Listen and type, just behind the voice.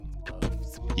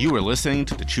You are listening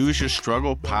to the Choose Your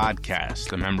Struggle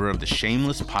podcast, a member of the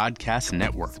Shameless Podcast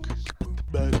Network.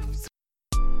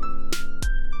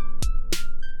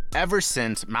 Ever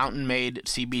since Mountain Made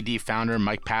CBD founder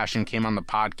Mike Passion came on the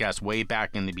podcast way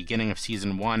back in the beginning of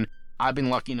season 1, I've been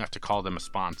lucky enough to call them a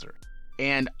sponsor.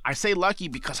 And I say lucky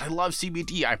because I love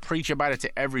CBD. I preach about it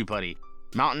to everybody.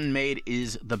 Mountain Made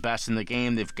is the best in the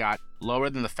game. They've got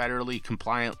lower than the federally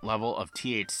compliant level of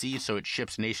THC, so it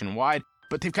ships nationwide.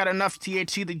 But they've got enough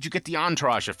THC that you get the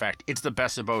entourage effect. It's the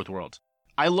best of both worlds.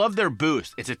 I love their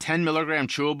Boost. It's a 10 milligram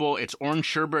chewable. It's orange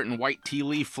sherbet and white tea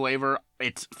leaf flavor.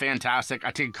 It's fantastic.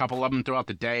 I take a couple of them throughout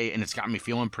the day, and it's got me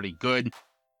feeling pretty good.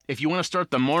 If you want to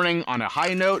start the morning on a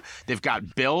high note, they've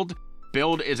got Build.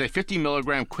 Build is a 50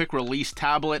 milligram quick release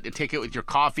tablet. You take it with your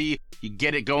coffee, you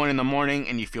get it going in the morning,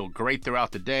 and you feel great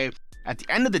throughout the day. At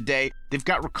the end of the day, they've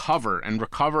got Recover, and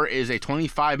Recover is a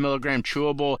 25 milligram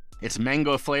chewable. It's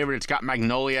mango flavored, it's got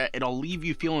magnolia. It'll leave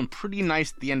you feeling pretty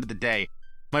nice at the end of the day.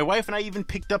 My wife and I even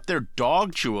picked up their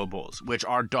dog chewables, which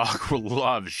our dog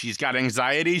loves. She's got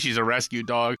anxiety, she's a rescue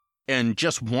dog, and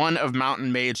just one of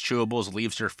Mountain Made's chewables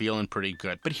leaves her feeling pretty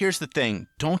good. But here's the thing,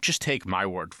 don't just take my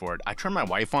word for it. I turned my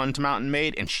wife on to Mountain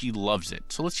Made, and she loves it.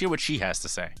 So let's hear what she has to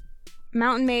say.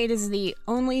 Mountain Made is the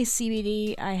only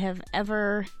CBD I have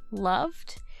ever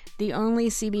loved, the only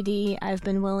CBD I've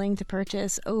been willing to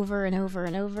purchase over and over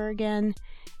and over again,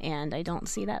 and I don't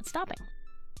see that stopping.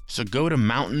 So go to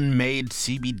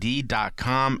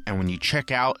mountainmadecbd.com, and when you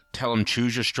check out, tell them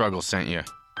Choose Your Struggle sent you.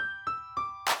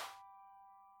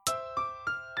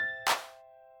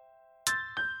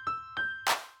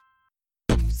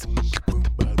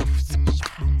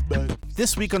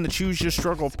 This week on the Choose Your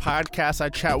Struggle podcast, I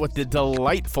chat with the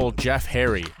delightful Jeff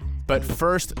Harry. But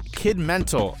first, Kid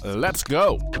Mental, let's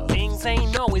go. Things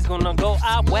ain't always gonna go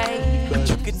our way, but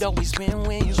you can always win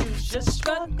when you choose your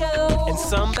struggle. And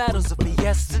some battles are for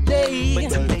yesterday,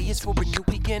 but today is for a new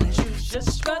beginning. Choose your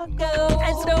struggle,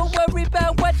 and don't worry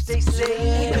about what they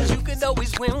say, cause you can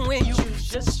always win when you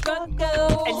choose your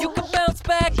struggle. And you can bounce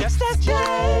back just as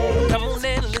Jay. Come on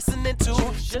and listen to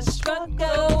Choose Your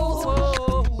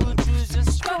Struggle. Choose your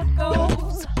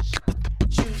struggles.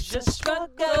 Choose your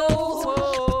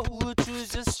struggles.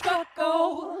 Choose your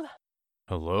struggle.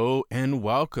 Hello and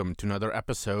welcome to another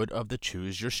episode of the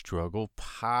Choose Your Struggle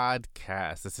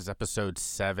podcast. This is episode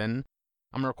 7.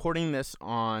 I'm recording this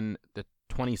on the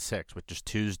 26th, which is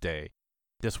Tuesday.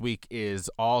 This week is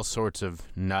all sorts of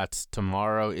nuts.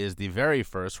 Tomorrow is the very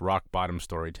first Rock Bottom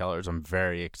Storytellers. I'm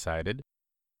very excited.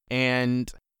 And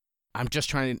I'm just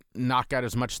trying to knock out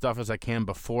as much stuff as I can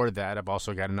before that. I've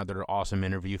also got another awesome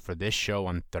interview for this show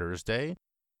on Thursday,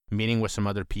 meeting with some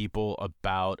other people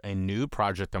about a new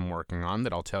project I'm working on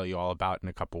that I'll tell you all about in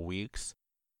a couple weeks.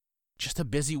 Just a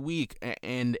busy week,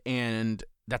 and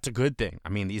that's a good thing. I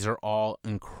mean, these are all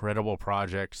incredible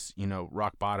projects. You know,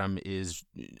 Rock Bottom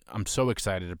I'm so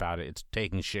excited about it. It's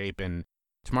taking shape, and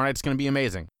tomorrow night's going to be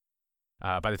amazing.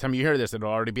 By the time you hear this,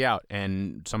 it'll already be out,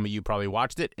 and some of you probably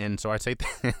watched it, and so I say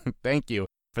thank you.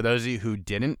 For those of you who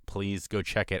didn't, please go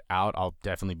check it out. I'll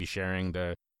definitely be sharing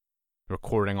the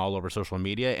recording all over social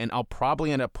media, and I'll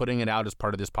probably end up putting it out as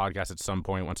part of this podcast at some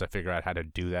point once I figure out how to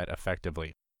do that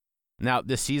effectively. Now,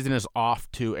 this season is off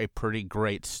to a pretty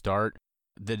great start.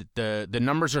 The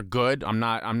numbers are good. I'm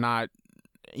not,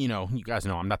 you know, you guys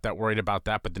know I'm not that worried about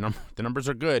that, but the numbers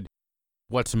are good.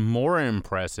 What's more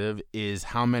impressive is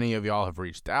how many of y'all have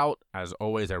reached out. As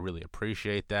always, I really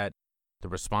appreciate that. The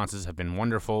responses have been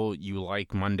wonderful. You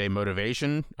like Monday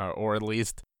Motivation, or at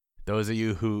least those of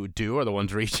you who do are the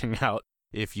ones reaching out.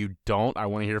 If you don't, I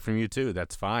want to hear from you too.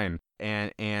 That's fine.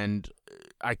 And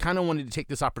I kind of wanted to take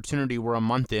this opportunity, we're a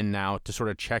month in now, to sort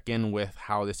of check in with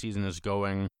how the season is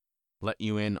going, let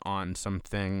you in on some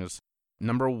things.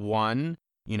 Number one,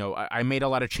 you know, I made a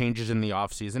lot of changes in the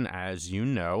off season, as you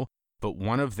know. But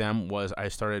one of them was I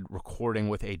started recording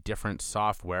with a different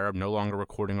software. I'm no longer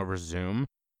recording over Zoom.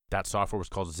 That software was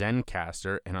called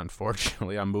Zencastr, and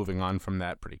unfortunately, I'm moving on from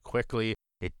that pretty quickly.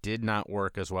 It did not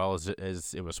work as well as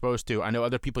it was supposed to. I know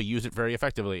other people use it very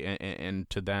effectively, and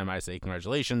to them, I say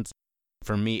congratulations.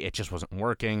 For me, it just wasn't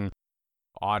working.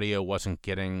 Audio wasn't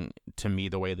getting to me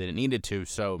the way that it needed to.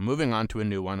 So moving on to a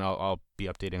new one, I'll be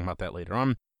updating about that later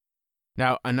on.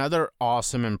 Now, another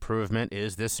awesome improvement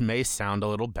is this may sound a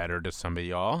little better to some of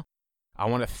y'all. I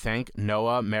want to thank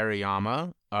Noah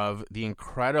Mariyama of the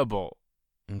incredible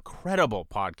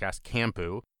podcast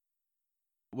Kampu,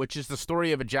 which is the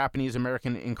story of a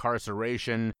Japanese-American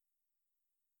incarceration.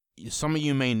 Some of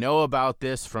you may know about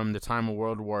this from the time of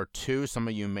World War II. Some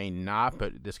of you may not,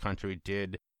 but this country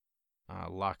did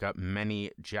lock up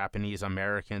many Japanese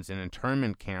Americans in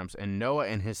internment camps. And Noah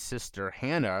and his sister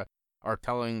Hannah are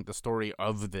telling the story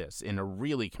of this in a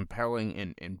really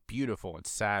compelling and beautiful and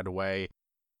sad way.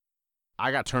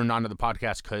 I got turned on to the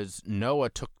podcast because Noah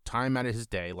took time out of his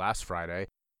day last Friday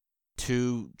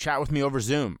to chat with me over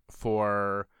Zoom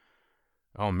for,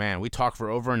 oh man, we talked for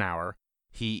over an hour.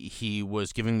 He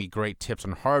was giving me great tips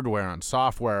on hardware, on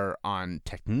software, on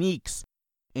techniques,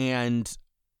 and,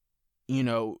 you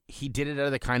know, he did it out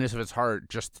of the kindness of his heart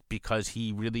just because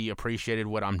he really appreciated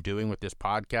what I'm doing with this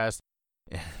podcast.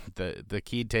 The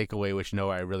key takeaway, which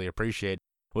Noah I really appreciate,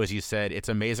 was he said, it's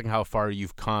amazing how far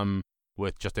you've come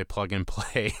with just a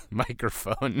plug-and-play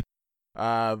microphone,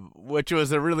 which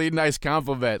was a really nice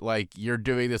compliment. Like, you're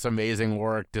doing this amazing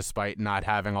work despite not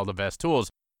having all the best tools.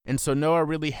 And so Noah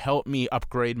really helped me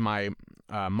upgrade my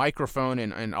microphone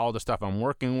and all the stuff I'm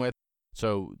working with.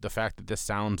 So the fact that this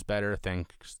sounds better,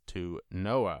 thanks to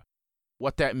Noah.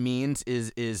 What that means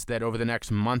is that over the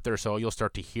next month or so, you'll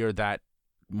start to hear that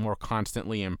more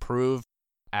constantly improve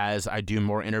as I do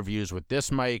more interviews with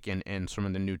this mic and some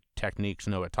of the new techniques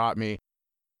Noah taught me.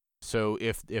 So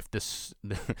if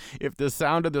the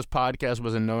sound of this podcast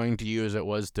was annoying to you as it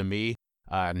was to me,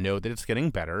 know that it's getting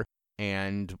better.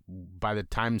 And by the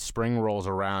time spring rolls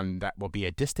around, that will be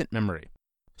a distant memory.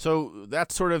 So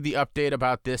that's sort of the update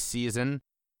about this season.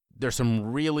 There's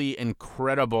some really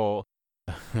incredible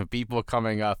people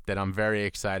coming up that I'm very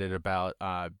excited about.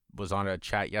 Was on a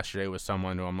chat yesterday with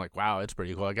someone who I'm like, wow, it's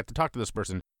pretty cool. I get to talk to this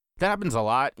person. That happens a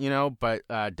lot, you know, but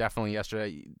definitely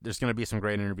yesterday, there's going to be some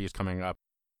great interviews coming up.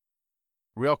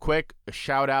 Real quick, a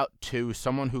shout out to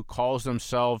someone who calls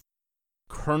themselves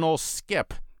Colonel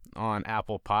Skip on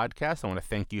Apple Podcasts. I want to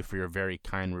thank you for your very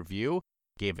kind review.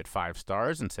 Gave it 5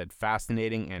 stars and said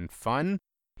fascinating and fun.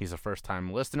 He's a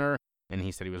first-time listener, and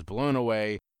he said he was blown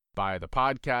away by the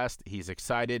podcast. He's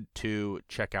excited to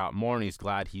check out more, and he's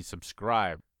glad he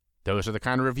subscribed. Those are the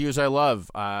kind of reviews I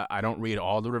love. I don't read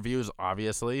all the reviews,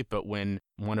 obviously, but when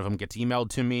one of them gets emailed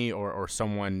to me or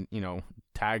someone, you know,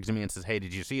 tags me and says, hey,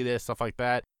 did you see this? Stuff like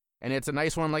that. And it's a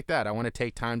nice one like that. I want to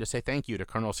take time to say thank you to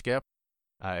Colonel Skip.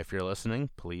 If you're listening,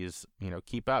 please, you know,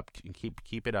 keep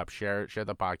it up, share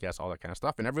the podcast, all that kind of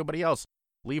stuff. And everybody else,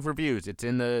 leave reviews. It's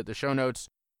in the show notes.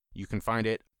 You can find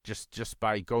it just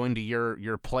by going to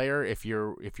your player if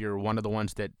you're one of the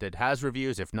ones that has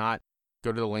reviews. If not,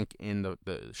 go to the link in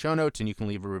the show notes and you can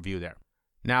leave a review there.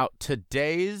 Now,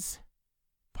 today's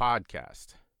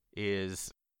podcast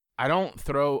is, I don't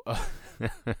throw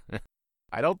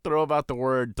about the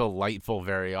word delightful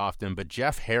very often, but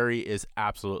Jeff Harry is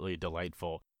absolutely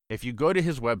delightful. If you go to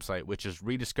his website, which is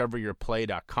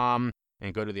rediscoveryourplay.com,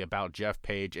 and go to the About Jeff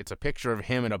page, it's a picture of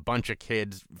him and a bunch of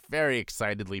kids very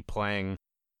excitedly playing.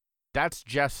 That's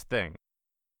Jeff's thing.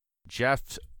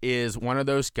 Jeff is one of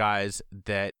those guys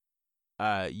that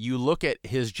you look at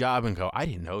his job and go, I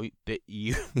didn't know that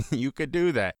you could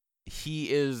do that.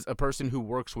 He is a person who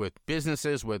works with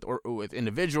businesses, with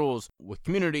individuals, with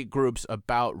community groups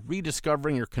about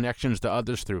rediscovering your connections to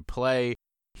others through play.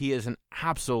 He is an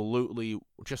absolutely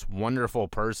just wonderful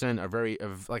person,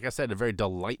 like I said, a very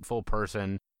delightful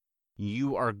person.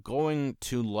 You are going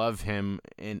to love him,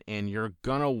 and you're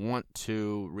going to want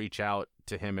to reach out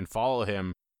to him and follow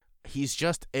him. He's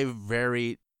just a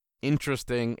very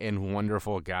interesting and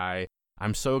wonderful guy.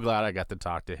 I'm so glad I got to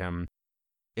talk to him.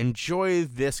 Enjoy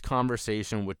this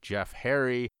conversation with Jeff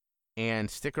Harry, and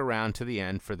stick around to the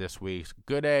end for this week's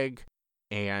Good Egg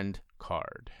and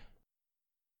Card.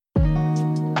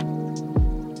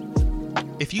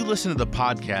 If you listen to the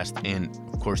podcast, and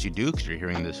of course you do because you're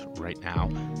hearing this right now,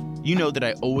 you know that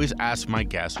I always ask my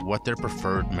guests what their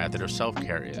preferred method of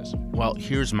self-care is. Well,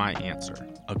 here's my answer: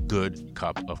 a good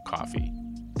cup of coffee.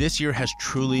 This year has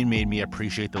truly made me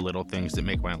appreciate the little things that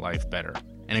make my life better,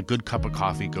 and a good cup of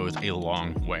coffee goes a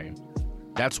long way.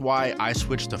 That's why I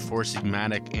switched to Four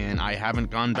Sigmatic, and I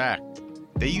haven't gone back.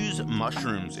 They use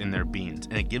mushrooms in their beans,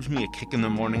 and it gives me a kick in the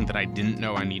morning that I didn't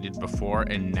know I needed before,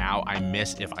 and now I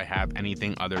miss if I have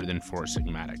anything other than Four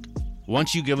Sigmatic.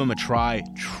 Once you give them a try,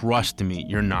 trust me,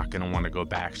 you're not going to want to go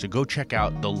back. So go check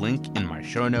out the link in my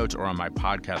show notes or on my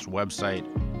podcast website,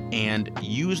 and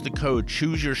use the code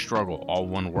ChooseYourStruggle, all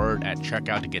one word, at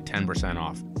checkout to get 10%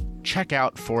 off. Check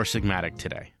out Four Sigmatic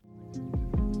today.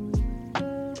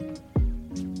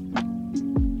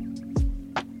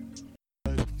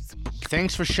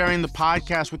 Thanks for sharing the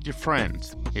podcast with your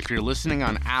friends. If you're listening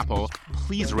on Apple,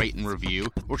 please rate and review,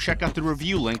 or check out the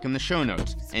review link in the show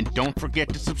notes. And don't forget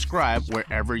to subscribe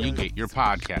wherever you get your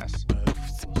podcasts.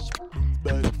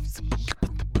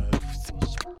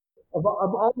 I'm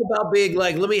all about being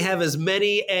like, let me have as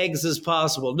many eggs as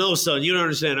possible. No, son, you don't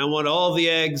understand. I want all the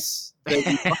eggs. Give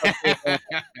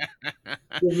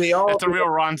me all. That's a real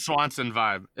Ron Swanson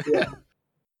vibe. Yeah.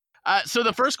 So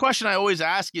the first question I always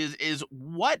ask is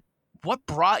what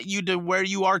brought you to where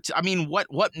you are? I mean,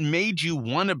 what made you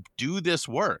want to do this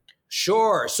work?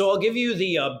 Sure. So I'll give you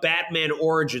the Batman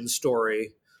origin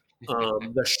story,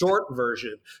 the short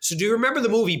version. So do you remember the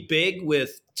movie Big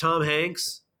with Tom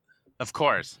Hanks? Of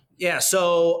course. Yeah,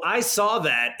 so I saw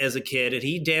that as a kid, and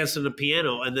he danced on a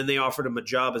piano, and then they offered him a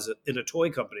job in a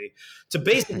toy company to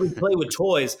basically play with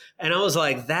toys. And I was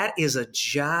like, that is a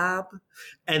job?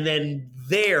 And then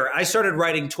I started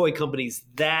writing toy companies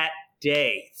that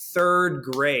day, 3rd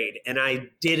grade, and I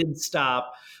didn't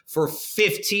stop for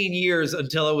 15 years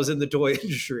until I was in the toy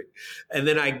industry. And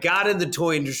then I got in the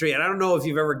toy industry, and I don't know if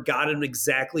you've ever gotten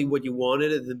exactly what you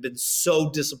wanted and then been so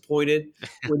disappointed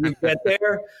when you get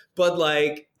there. But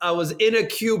like, I was in a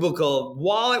cubicle.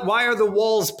 Why are the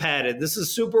walls padded? This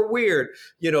is super weird.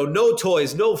 No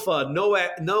toys, no fun,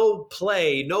 no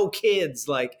play, no kids.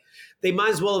 Like, they might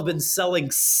as well have been selling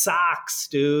socks,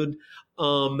 dude.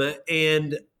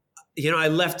 And I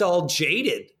left all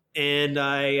jaded, and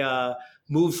I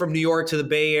moved from New York to the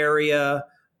Bay Area.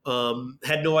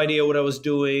 Had no idea what I was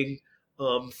doing.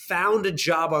 Found a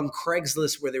job on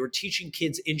Craigslist where they were teaching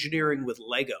kids engineering with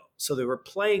Lego. So they were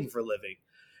playing for a living.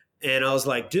 And I was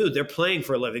like, dude, they're playing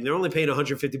for a living. They're only paying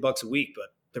 $150 a week,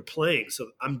 but they're playing. So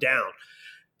I'm down.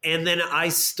 And then I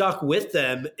stuck with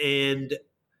them, and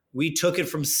we took it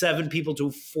from 7 people to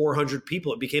 400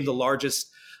 people. It became the largest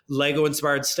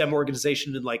Lego-inspired STEM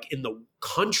organization in the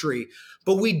country.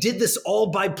 But we did this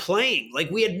all by playing. Like,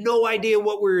 we had no idea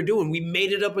what we were doing. We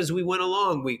made it up as we went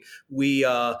along. We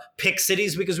picked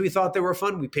cities because we thought they were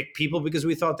fun. We picked people because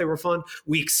we thought they were fun.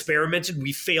 We experimented.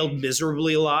 We failed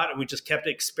miserably a lot, and we just kept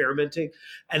experimenting.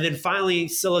 And then finally,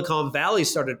 Silicon Valley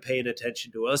started paying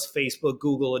attention to us. Facebook,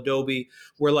 Google, Adobe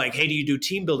were like, hey, do you do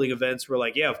team building events? We're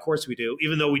like, yeah, of course we do.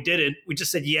 Even though we didn't, we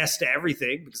just said yes to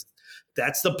everything because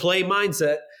that's the play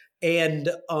mindset. And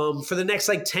for the next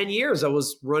 10 years, I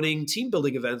was running team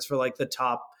building events for the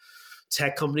top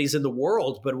tech companies in the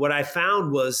world. But what I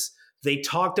found was they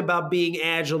talked about being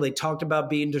agile. They talked about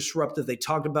being disruptive. They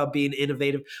talked about being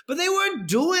innovative, but they weren't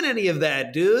doing any of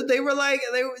that, dude. They were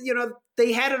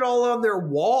they had it all on their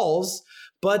walls,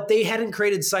 but they hadn't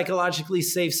created psychologically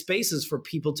safe spaces for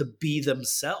people to be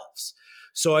themselves.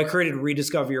 So I created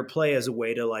Rediscover Your Play as a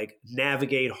way to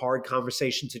navigate hard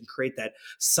conversations and create that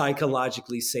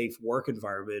psychologically safe work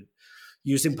environment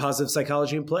using positive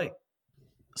psychology and play.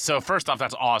 So first off,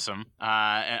 that's awesome.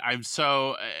 It's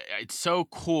so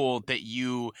cool that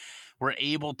you were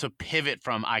able to pivot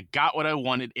from I got what I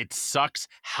wanted. It sucks.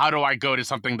 How do I go to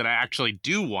something that I actually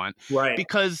do want? Right.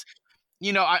 Because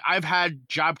I've had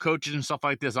job coaches and stuff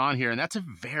like this on here, and that's a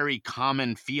very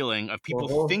common feeling of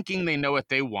people thinking they know what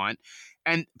they want.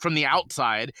 And from the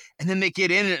outside, and then they get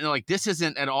in it and they're like, this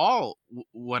isn't at all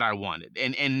what I wanted.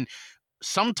 And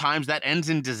sometimes that ends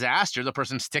in disaster. The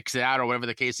person sticks it out or whatever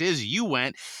the case is. You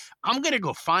went, I'm going to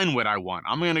go find what I want.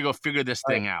 I'm going to go figure this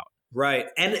thing out. Right.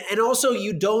 And also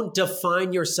you don't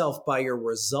define yourself by your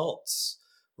results,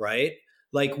 right?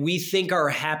 We think our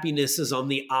happiness is on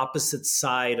the opposite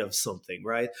side of something,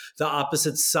 right? The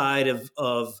opposite side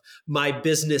of my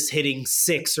business hitting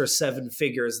 6 or 7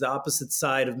 figures, the opposite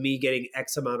side of me getting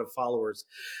X amount of followers.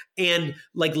 And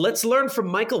let's learn from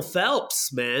Michael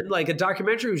Phelps, man. A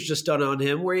documentary was just done on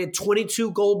him where he had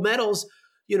 22 gold medals,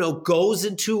 goes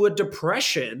into a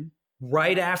depression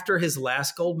right after his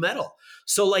last gold medal.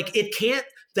 So the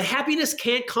happiness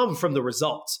can't come from the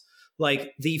results.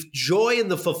 The joy and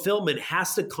the fulfillment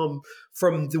has to come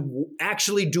from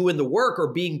actually doing the work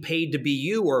or being paid to be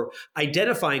you or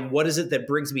identifying what is it that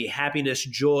brings me happiness,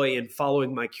 joy, and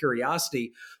following my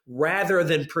curiosity rather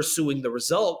than pursuing the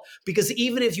result. Because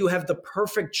even if you have the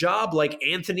perfect job like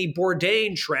Anthony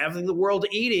Bourdain traveling the world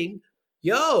eating,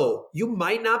 you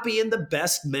might not be in the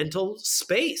best mental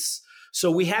space. So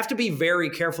we have to be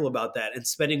very careful about that and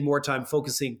spending more time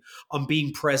focusing on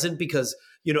being present because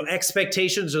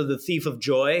expectations are the thief of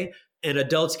joy, and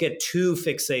adults get too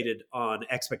fixated on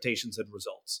expectations and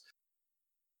results.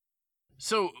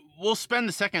 So we'll spend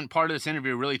the second part of this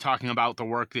interview really talking about the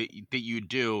work that you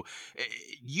do.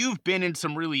 You've been in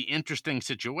some really interesting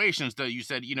situations, though. You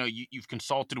said, you've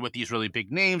consulted with these really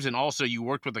big names, and also you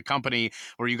worked with a company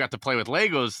where you got to play with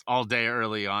Legos all day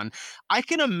early on. I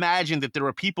can imagine that there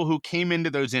were people who came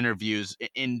into those interviews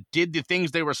and did the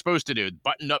things they were supposed to do,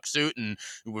 buttoned up suit and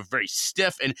were very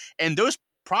stiff. And those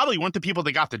probably weren't the people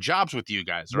that got the jobs with you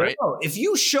guys, right? No. If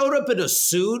you showed up in a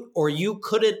suit or you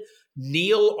couldn't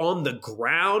kneel on the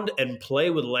ground and play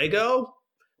with Lego,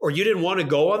 or you didn't want to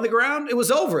go on the ground, it was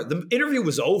over. The interview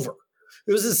was over.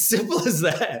 It was as simple as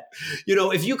that.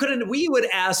 If you couldn't, we would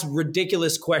ask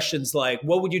ridiculous questions like,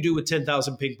 what would you do with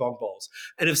 10,000 ping pong balls?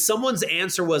 And if someone's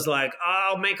answer was like,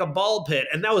 I'll make a ball pit,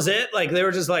 and that was it, like they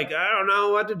were just like, I don't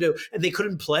know what to do, and they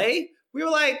couldn't play, we were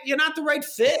like, you're not the right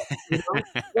fit.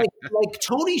 Like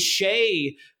Tony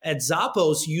Hsieh at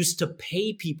Zappos used to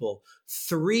pay people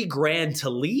 $3,000 to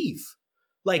leave.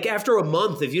 Like after a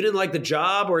month, if you didn't like the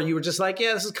job or you were just like,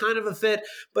 yeah, this is kind of a fit,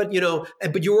 but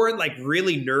but you weren't like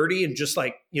really nerdy and just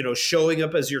like, showing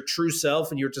up as your true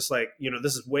self. And you're just like,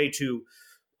 this is way too,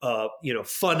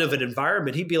 fun of an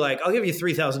environment. He'd be like, I'll give you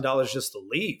 $3,000 just to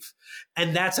leave.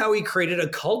 And that's how he created a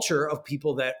culture of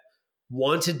people that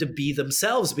wanted to be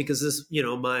themselves, because this,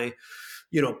 my,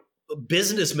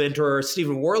 business mentor,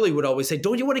 Stephen Worley, would always say,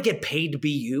 don't you want to get paid to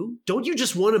be you? Don't you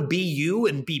just want to be you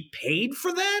and be paid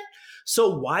for that?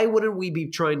 So why wouldn't we be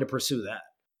trying to pursue that?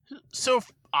 So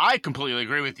I completely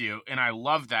agree with you, and I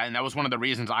love that. And that was one of the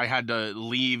reasons I had to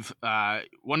leave.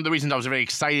 One of the reasons I was very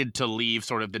excited to leave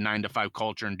sort of the 9-to-5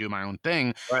 culture and do my own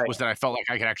thing was that I felt like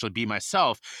I could actually be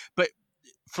myself. But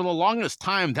for the longest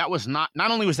time, that was not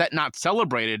only was that not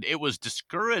celebrated, it was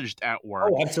discouraged at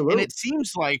work. Oh, absolutely. And it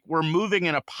seems like we're moving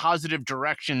in a positive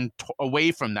direction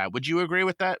away from that. Would you agree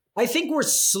with that? I think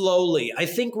I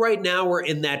think right now we're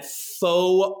in that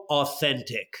faux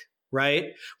authentic, right?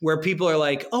 Where people are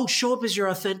like, oh, show up as your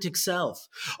authentic self.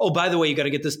 Oh, by the way, you got to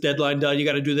get this deadline done. You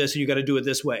got to do this and you got to do it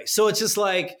this way. So it's just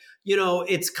like,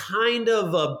 it's kind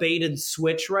of a bait and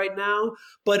switch right now,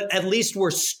 but at least we're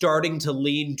starting to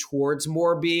lean towards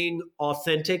more being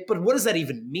authentic. But what does that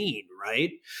even mean,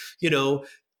 right?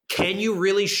 Can you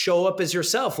really show up as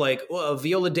yourself? Like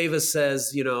Viola Davis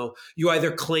says, you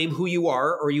either claim who you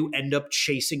are or you end up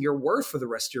chasing your worth for the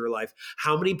rest of your life.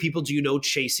 How many people do you know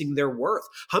chasing their worth?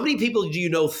 How many people do you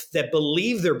know that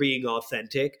believe they're being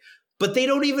authentic, but they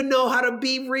don't even know how to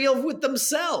be real with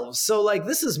themselves? So like,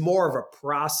 this is more of a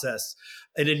process,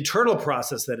 an internal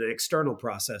process than an external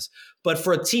process. But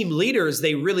for team leaders,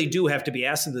 they really do have to be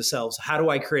asking themselves, how do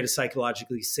I create a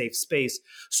psychologically safe space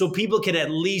so people can at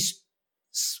least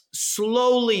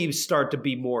slowly start to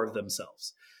be more of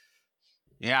themselves?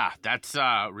 Yeah, that's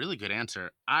a really good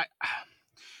answer.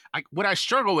 What I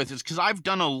struggle with is because I've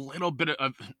done a little bit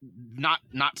of not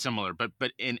similar, but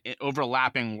in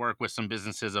overlapping work with some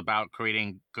businesses about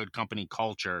creating good company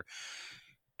culture.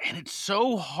 And it's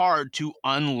so hard to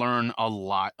unlearn a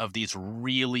lot of these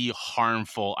really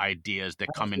harmful ideas that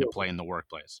come into play in the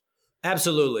workplace.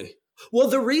 Absolutely. Well,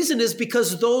 the reason is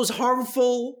because those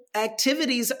harmful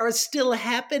activities are still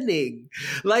happening.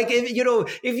 Like, if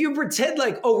you pretend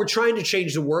like, oh, we're trying to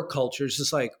change the work culture, it's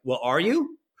just like, well, are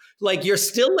you? Like, you're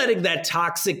still letting that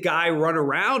toxic guy run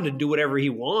around and do whatever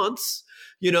he wants.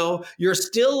 You're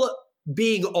still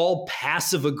being all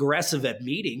passive aggressive at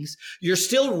meetings. You're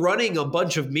still running a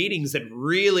bunch of meetings that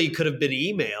really could have been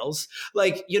emails.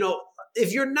 Like,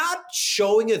 if you're not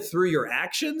showing it through your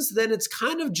actions, then it's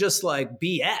kind of just like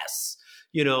BS,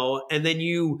 and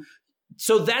then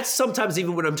so that's sometimes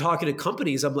even when I'm talking to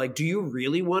companies, I'm like, do you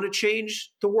really want to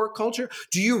change the work culture?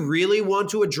 Do you really want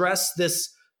to address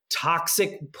this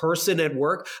toxic person at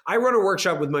work? I run a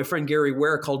workshop with my friend Gary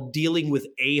Ware called Dealing with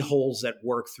A-Holes at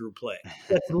Work Through Play.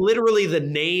 That's literally the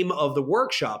name of the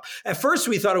workshop. At first,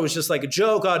 we thought it was just like a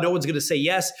joke. Oh, no one's going to say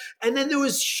yes. And then there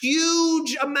was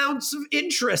huge amounts of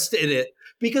interest in it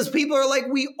because people are like,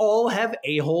 we all have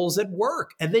A-Holes at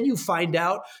work. And then you find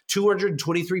out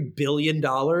 $223 billion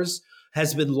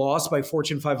has been lost by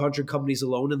Fortune 500 companies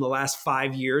alone in the last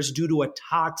 5 years due to a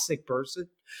toxic person.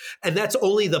 And that's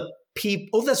only the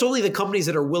companies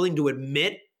that are willing to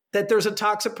admit that there's a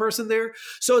toxic person there.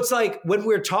 So it's like when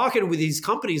we're talking with these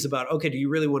companies about, okay, do you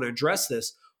really want to address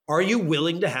this? Are you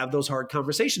willing to have those hard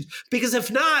conversations? Because if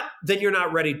not, then you're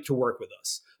not ready to work with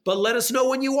us. But let us know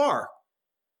when you are.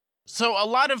 So a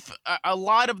lot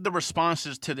of the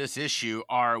responses to this issue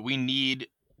are we need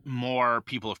more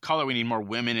people of color. We need more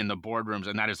women in the boardrooms.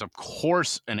 And that is, of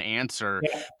course, an answer.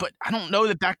 Yeah. But I don't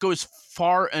know that goes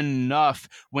far enough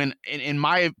when, in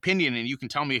my opinion, and you can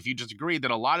tell me if you disagree,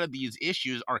 that a lot of these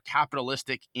issues are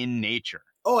capitalistic in nature.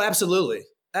 Oh, absolutely.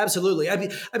 Absolutely. I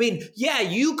mean, yeah,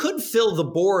 you could fill the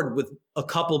board with a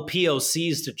couple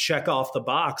POCs to check off the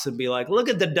box and be like, look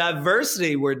at the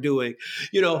diversity we're doing.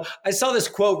 I saw this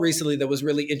quote recently that was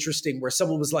really interesting where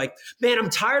someone was like, man, I'm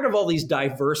tired of all these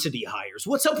diversity hires.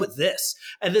 What's up with this?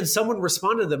 And then someone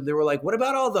responded to them. They were like, what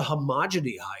about all the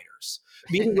homogeneity hires?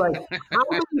 Meaning like, how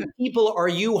many people are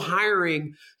you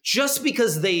hiring just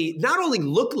because they not only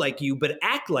look like you, but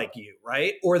act like you,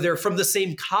 right? Or they're from the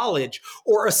same college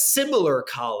or a similar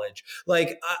college.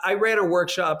 Like I ran a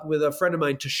workshop with a friend of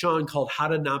mine, Tashawn, called How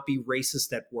to Not Be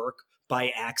Racist at Work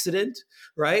by accident,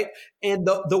 right? And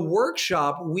the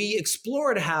workshop, we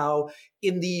explored how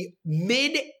in the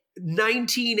mid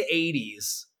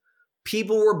 1980s,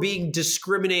 people were being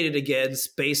discriminated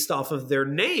against based off of their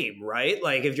name, right?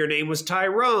 Like if your name was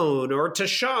Tyrone or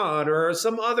Tashawn or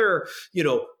some other,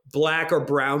 black or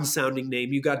brown sounding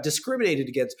name, you got discriminated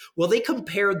against. Well, they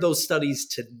compared those studies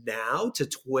to now, to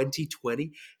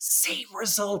 2020, same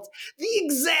result, the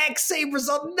exact same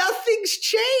result. Nothing's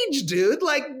changed, dude.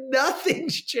 Like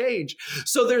nothing's changed.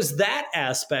 So there's that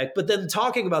aspect. But then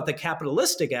talking about the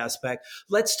capitalistic aspect,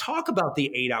 let's talk about the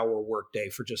 8-hour workday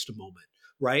for just a moment,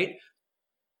 right?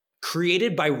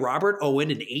 Created by Robert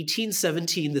Owen in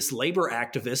 1817, this labor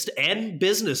activist and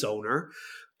business owner,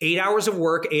 8 hours of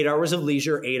work, 8 hours of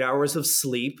leisure, 8 hours of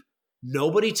sleep.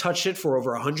 Nobody touched it for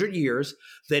over 100 years.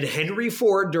 Then Henry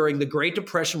Ford during the Great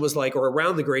Depression was like, or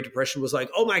around the Great Depression was like,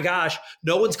 oh my gosh,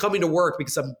 no one's coming to work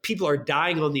because people are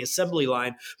dying on the assembly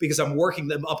line because I'm working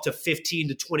them up to 15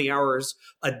 to 20 hours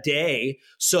a day.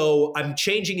 So I'm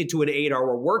changing it to an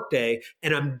 8-hour workday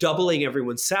and I'm doubling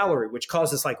everyone's salary, which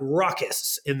causes like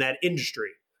ruckus in that industry,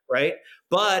 right?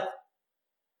 But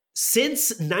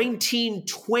since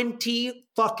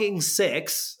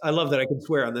 1926, I love that I can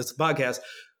swear on this podcast,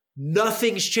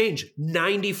 nothing's changed.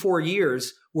 94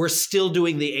 years, we're still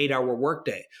doing the 8-hour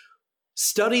workday.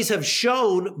 Studies have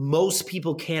shown most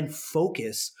people can't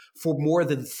focus for more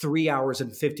than 3 hours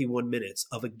and 51 minutes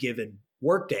of a given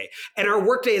workday. And our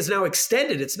workday is now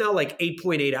extended. It's now like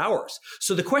 8.8 hours.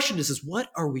 So the question is what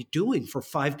are we doing for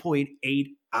 5.8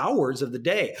 hours of the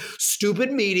day?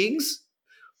 Stupid meetings,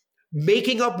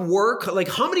 making up work. Like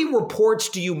how many reports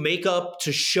do you make up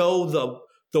to show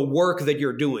the work that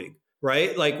you're doing?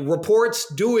 Right? Like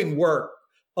reports doing work,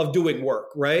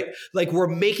 right? Like we're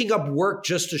making up work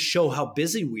just to show how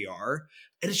busy we are.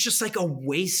 And it's just like a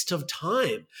waste of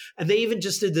time. And they even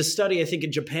just did this study, I think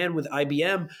in Japan with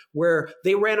IBM, where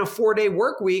they ran a 4-day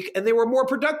work week and they were more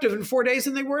productive in 4 days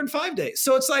than they were in 5 days.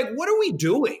 So it's like, what are we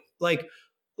doing? Like,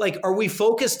 are we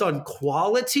focused on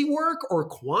quality work or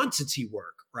quantity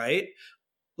work, right?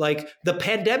 Like the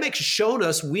pandemic's shown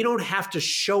us we don't have to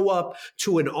show up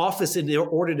to an office in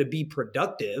order to be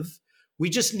productive.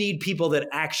 We just need people that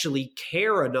actually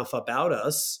care enough about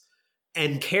us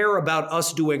and care about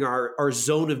us doing our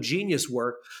zone of genius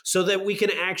work so that we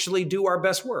can actually do our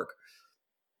best work.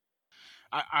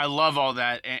 I love all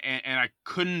that, and I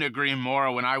couldn't agree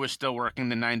more. When I was still working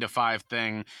the 9-to-5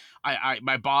 thing,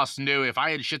 my boss knew if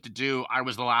I had shit to do, I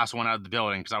was the last one out of the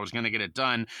building because I was going to get it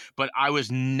done. But I was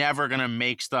never going to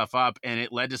make stuff up, and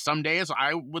it led to some days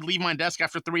I would leave my desk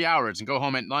after 3 hours and go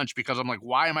home at lunch because I'm like,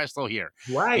 why am I still here?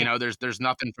 Right. There's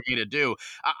nothing for me to do.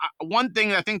 One thing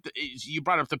that I think you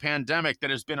brought up the pandemic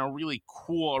that has been a really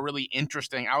cool, a really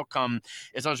interesting outcome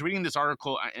is I was reading this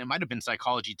article, it might have been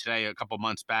Psychology Today a couple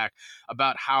months back, about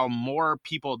how more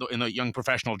people in the young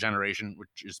professional generation,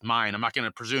 which is mine, I'm not going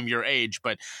to presume your age,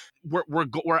 but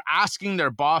we're asking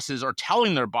their bosses or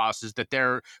telling their bosses that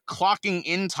their clocking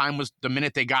in time was the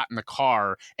minute they got in the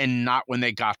car and not when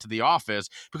they got to the office,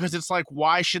 because it's like,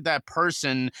 why should that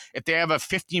person, if they have a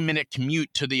 50-minute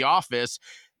commute to the office,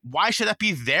 why should that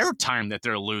be their time that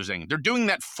they're losing? They're doing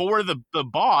that for the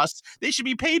boss. They should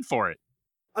be paid for it.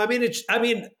 I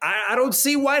don't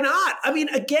see why not. I mean,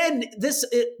 again,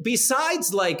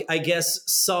 besides like, I guess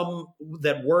some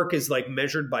that work is like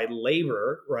measured by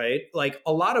labor, right? Like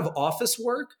a lot of office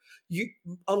work,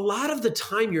 a lot of the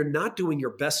time you're not doing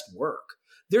your best work.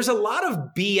 There's a lot of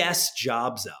BS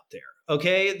jobs out there.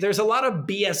 Okay. There's a lot of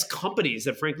BS companies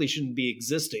that frankly shouldn't be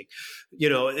existing,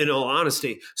 in all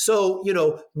honesty. So,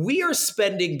 we are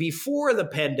spending, before the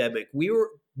pandemic,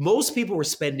 most people were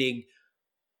spending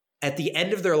at the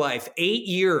end of their life 8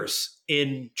 years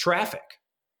in traffic.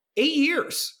 8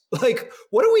 years. Like,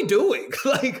 what are we doing?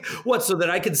 Like, what? So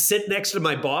that I can sit next to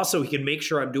my boss so he can make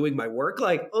sure I'm doing my work?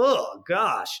 Like, oh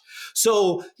gosh.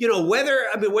 So, whether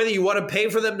you want to pay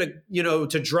for them to,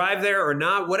 to drive there or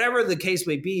not, whatever the case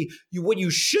may be, what you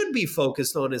should be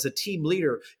focused on as a team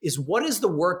leader is what is the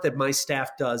work that my staff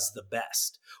does the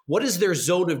best? What is their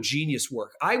zone of genius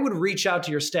work? I would reach out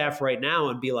to your staff right now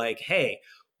and be like, hey,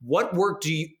 what work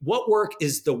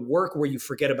is the work where you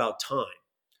forget about time?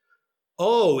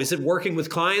 Oh, is it working with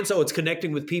clients? Oh, it's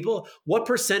connecting with people. What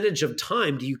percentage of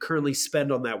time do you currently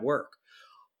spend on that work?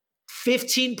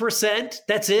 15%?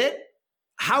 That's it?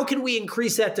 How can we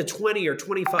increase that to 20 or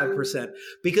 25%?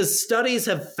 Because studies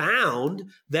have found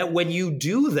that when you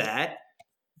do that,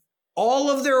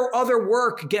 all of their other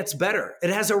work gets better.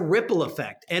 It has a ripple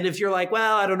effect. And if you're like,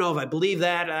 well, I don't know if I believe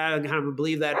that, I kind of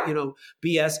believe that,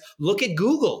 BS, look at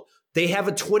Google. They have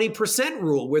a 20%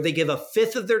 rule where they give a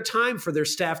fifth of their time for their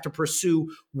staff to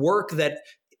pursue work that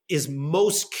is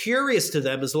most curious to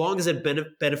them, as long as it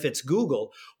benefits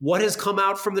Google. What has come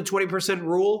out from the 20%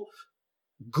 rule?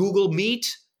 Google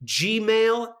Meet,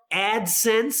 Gmail,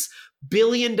 AdSense,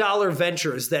 billion-dollar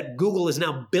ventures that Google is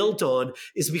now built on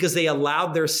is because they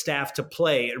allowed their staff to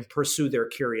play and pursue their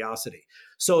curiosity.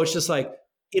 So it's just like,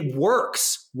 it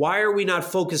works. Why are we not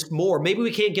focused more? Maybe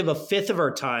we can't give a fifth of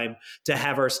our time to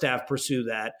have our staff pursue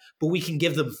that, but we can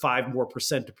give them 5% more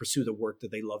to pursue the work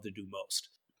that they love to do most.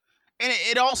 And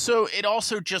it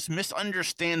also just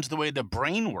misunderstands the way the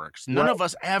brain works. None of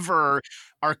us ever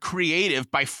are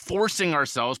creative by forcing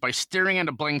ourselves, by staring at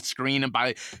a blank screen and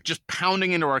by just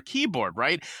pounding into our keyboard,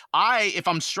 right? If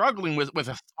I'm struggling with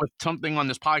something on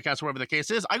this podcast, whatever the case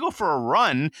is, I go for a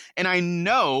run and I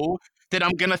know that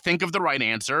I'm going to think of the right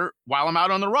answer while I'm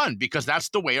out on the run, because that's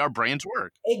the way our brains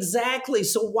work. Exactly.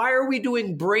 So why are we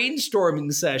doing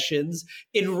brainstorming sessions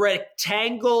in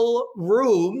rectangle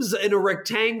rooms in a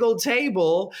rectangle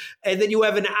table, and then you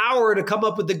have an hour to come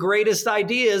up with the greatest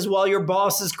ideas while your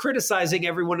boss is criticizing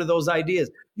every one of those ideas?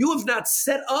 You have not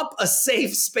set up a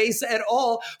safe space at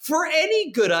all for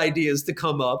any good ideas to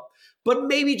come up. But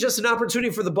maybe just an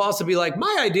opportunity for the boss to be like,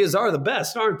 my ideas are the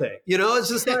best, aren't they? You know, it's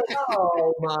just like,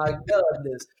 oh my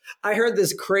goodness. I heard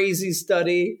this crazy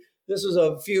study. This was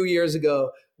a few years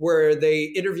ago where they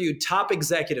interviewed top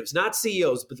executives, not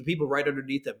CEOs, but the people right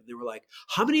underneath them. And they were like,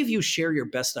 how many of you share your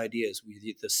best ideas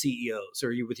with the CEOs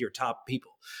or you with your top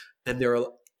people? And there are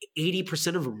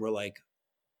 80% of them were like,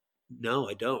 no,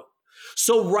 I don't.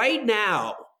 So right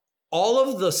now, all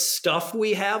of the stuff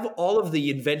we have, all of the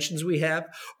inventions we have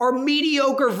are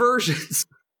mediocre versions.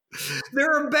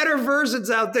 There are better versions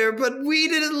out there, but we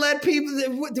did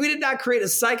not create a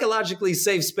psychologically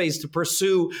safe space to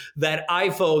pursue that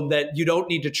iPhone that you don't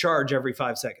need to charge every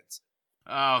 5 seconds.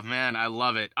 Oh man, I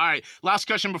love it. All right, last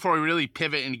question before we really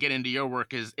pivot and get into your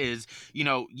work is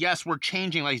yes, we're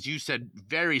changing, like you said,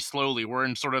 very slowly. We're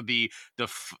in sort of the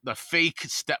fake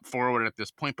step forward at this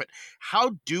point, but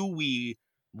how do we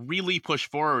really push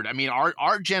forward? I mean,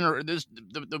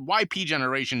 the YP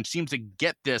generation seems to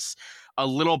get this a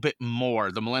little bit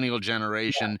more, the millennial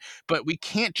generation, but we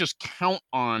can't just count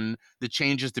on the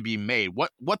changes to be made.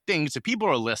 What things, if people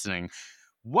are listening,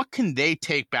 what can they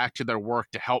take back to their work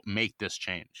to help make this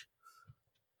change?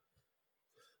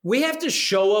 We have to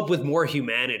show up with more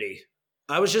humanity.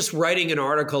 I was just writing an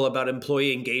article about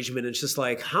employee engagement. It's just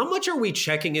like, how much are we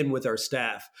checking in with our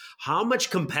staff? How much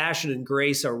compassion and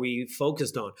grace are we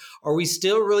focused on? Are we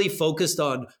still really focused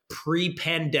on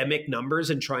pre-pandemic numbers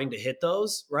and trying to hit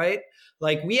those, right?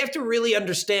 Like, we have to really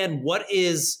understand why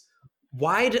is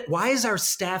our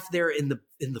staff there in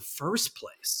the first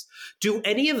place? Do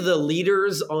any of the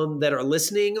leaders that are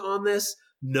listening on this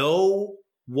know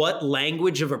what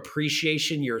language of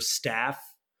appreciation your staff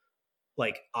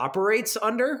operates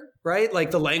under, right? Like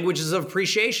the languages of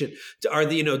appreciation.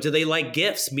 Do they like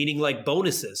gifts, meaning like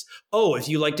bonuses? Oh, if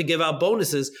you like to give out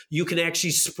bonuses, you can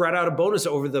actually spread out a bonus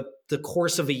over the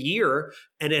course of a year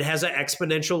and it has an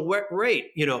exponential rate.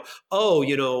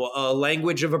 A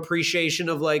language of appreciation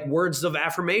of like words of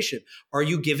affirmation. Are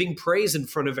you giving praise in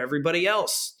front of everybody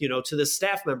else, to the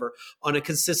staff member on a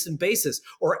consistent basis?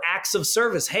 Or acts of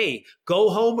service. Hey, go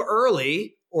home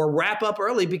early or wrap up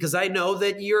early because I know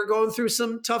that you're going through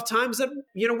some tough times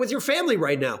with your family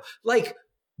right now. Like,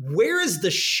 where is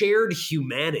the shared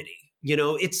humanity?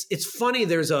 It's funny.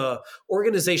 There's a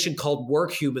organization called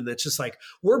WorkHuman that's just like,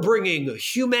 we're bringing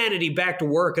humanity back to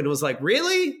work. And it was like,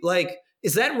 really? Like,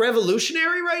 is that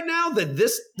revolutionary right now that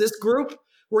this group,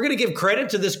 we're going to give credit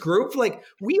to this group? Like,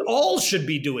 we all should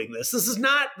be doing this. This is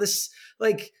not this,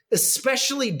 like,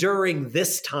 especially during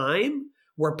this time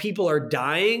where people are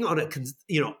dying on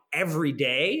every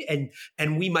day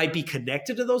and we might be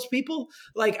connected to those people.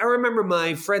 Like, I remember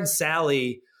my friend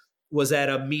Sally was at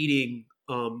a meeting,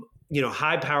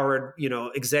 high powered,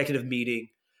 executive meeting.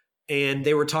 And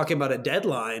they were talking about a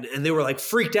deadline and they were like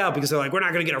freaked out because they're like, we're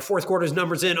not going to get our fourth quarter's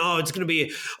numbers in. Oh, it's going to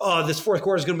be, this fourth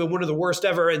quarter is going to be one of the worst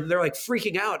ever. And they're like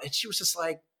freaking out. And she was just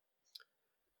like,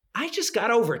 I just got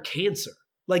over cancer.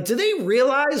 Like, do they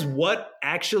realize what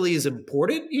actually is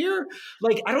important here?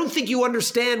 Like, I don't think you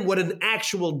understand what an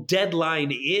actual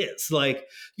deadline is. Like,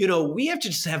 we have to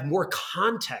just have more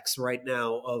context right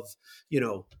now of,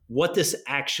 what this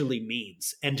actually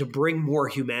means and to bring more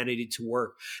humanity to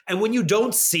work. And when you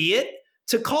don't see it,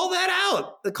 to call that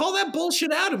out, to call that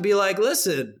bullshit out and be like,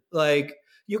 listen, like,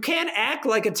 you can't act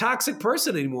like a toxic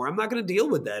person anymore. I'm not going to deal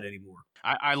with that anymore.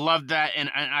 I love that, and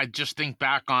I just think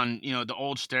back on, the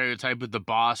old stereotype of the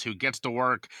boss who gets to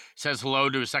work, says hello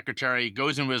to his secretary,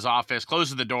 goes into his office,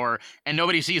 closes the door, and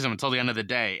nobody sees him until the end of the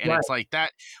day. And It's like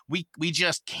that. We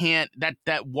just can't.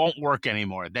 That won't work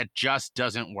anymore. That just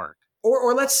doesn't work.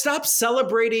 Or let's stop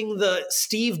celebrating the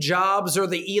Steve Jobs or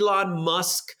the Elon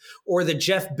Musk or the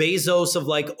Jeff Bezos of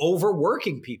like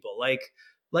overworking people. Like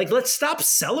let's stop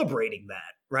celebrating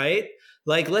that, right?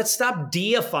 Like let's stop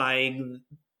deifying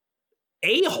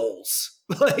a-holes.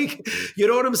 Like, you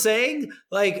know what I'm saying?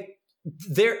 Like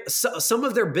some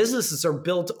of their businesses are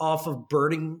built off of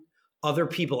burning other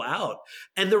people out.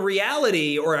 And the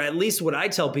reality, or at least what I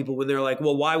tell people when they're like,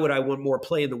 well, why would I want more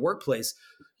play in the workplace?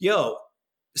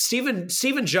 Steven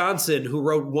Johnson, who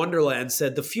wrote Wonderland,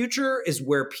 said the future is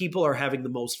where people are having the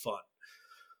most fun.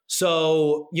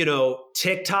 So,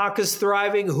 TikTok is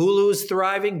thriving, Hulu is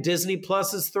thriving, Disney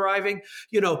Plus is thriving.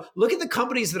 Look at the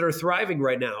companies that are thriving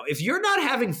right now. If you're not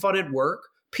having fun at work,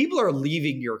 people are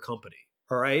leaving your company,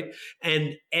 all right?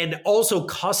 And also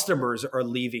customers are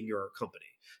leaving your company.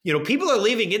 People are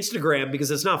leaving Instagram because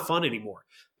it's not fun anymore,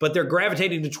 but they're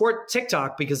gravitating to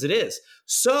TikTok because it is.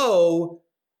 So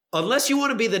unless you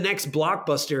want to be the next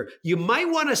Blockbuster, you might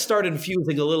want to start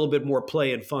infusing a little bit more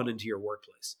play and fun into your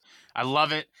workplace. I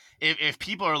love it. If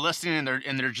people are listening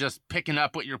and they're just picking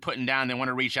up what you're putting down, they want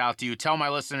to reach out to you. Tell my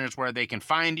listeners where they can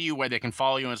find you, where they can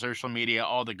follow you on social media,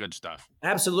 all the good stuff.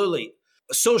 Absolutely.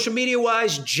 Social media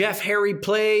wise, Jeff Harry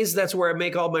Plays. That's where I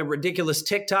make all my ridiculous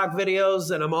TikTok videos,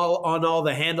 and I'm all on all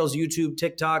the handles: YouTube,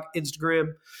 TikTok,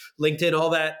 Instagram, LinkedIn,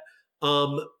 all that.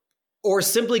 Or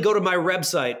simply go to my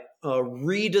website,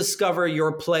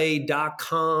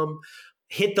 rediscoveryourplay.com.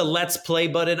 Hit the Let's Play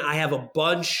button. I have a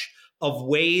bunch of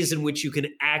ways in which you can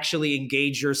actually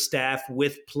engage your staff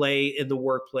with play in the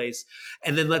workplace.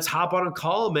 And then let's hop on a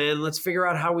call, man. Let's figure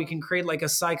out how we can create like a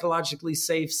psychologically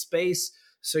safe space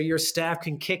so your staff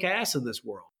can kick ass in this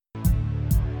world.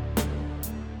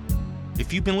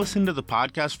 If you've been listening to the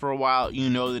podcast for a while, you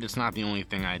know that it's not the only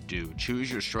thing I do.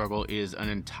 Choose Your Struggle is an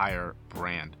entire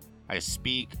brand. I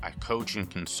speak, I coach and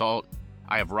consult.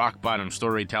 I have rock bottom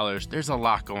storytellers. There's a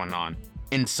lot going on.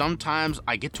 And sometimes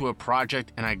I get to a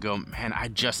project and I go, man, I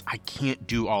can't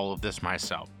do all of this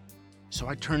myself. So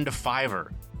I turn to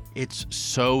Fiverr. It's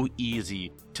so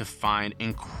easy to find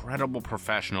incredible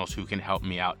professionals who can help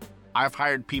me out. I've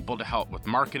hired people to help with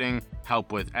marketing,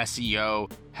 help with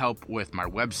SEO, help with my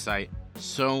website.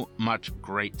 So much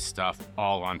great stuff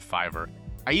all on Fiverr.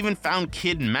 I even found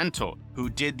Kid Mental, who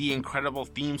did the incredible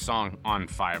theme song on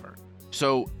Fiverr.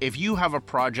 So if you have a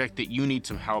project that you need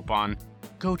some help on,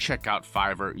 go check out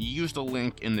Fiverr. Use the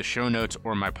link in the show notes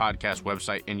or my podcast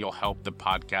website, and you'll help the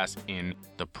podcast in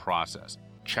the process.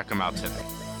 Check them out today.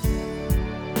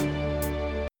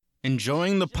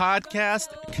 Enjoying the podcast?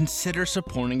 Consider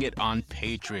supporting it on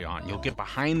Patreon. You'll get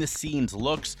behind-the-scenes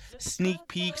looks, sneak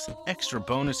peeks, extra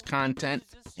bonus content,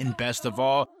 and best of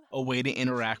all, a way to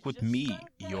interact with me,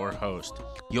 your host.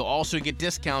 You'll also get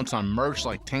discounts on merch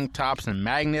like tank tops and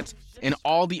magnets, and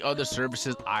all the other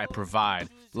services I provide,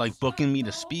 like booking me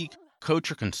to speak, coach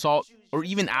or consult, or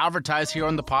even advertise here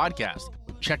on the podcast.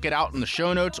 Check it out in the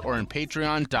show notes or in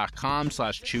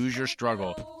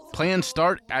patreon.com/chooseyourstruggle. Plans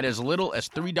start at as little as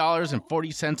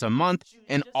 $3.40 a month,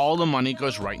 and all the money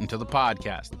goes right into the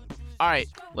podcast. All right,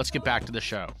 let's get back to the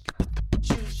show.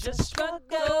 Choose your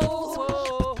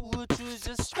struggle. Choose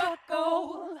your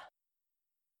struggle.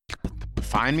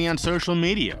 Find me on social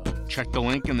media. Check the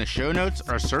link in the show notes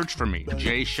or search for me,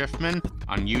 Jay Schiffman,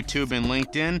 on YouTube and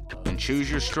LinkedIn, and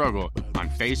Choose Your Struggle on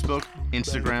Facebook,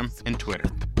 Instagram, and Twitter.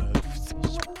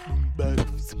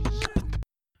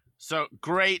 So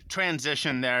great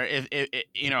transition there.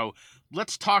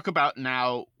 Let's talk about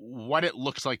now what it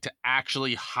looks like to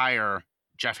actually hire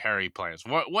Jeff Harry Plays.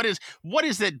 What does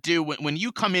that do when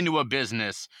you come into a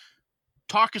business?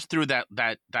 Talk us through that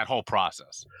whole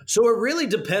process. So it really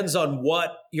depends on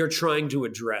what you're trying to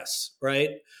address, right?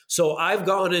 So I've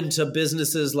gone into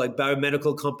businesses like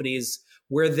biomedical companies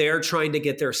where they're trying to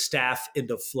get their staff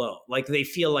into flow. Like they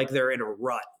feel like they're in a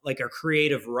rut, like a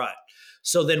creative rut.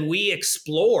 So then we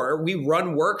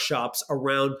run workshops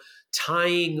around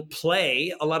tying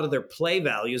play, a lot of their play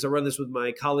values. I run this with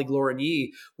my colleague Lauren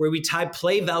Yee, where we tie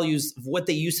play values of what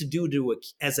they used to do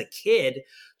as a kid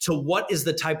to what is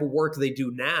the type of work they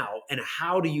do now, and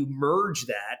how do you merge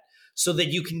that so that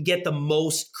you can get the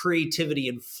most creativity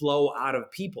and flow out of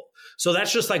people. So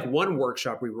that's just like one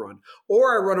workshop we run.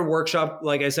 Or I run a workshop,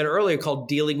 like I said earlier, called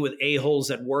Dealing with A-Holes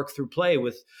at Work Through Play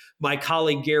with my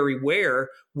colleague Gary Ware,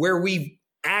 where we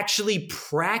actually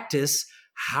practice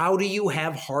how do you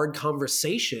have hard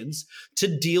conversations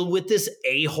to deal with this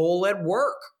a-hole at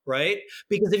work, right?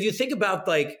 Because if you think about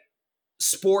like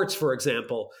sports, for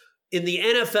example, in the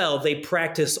NFL, they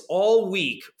practice all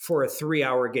week for a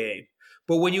 3-hour game.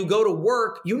 But when you go to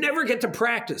work, you never get to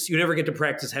practice. You never get to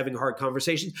practice having hard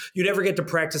conversations. You never get to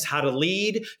practice how to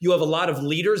lead. You have a lot of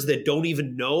leaders that don't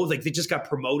even know, like they just got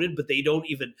promoted, but they don't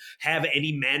even have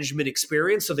any management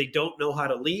experience, so they don't know how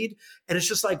to lead. And it's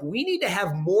just like, we need to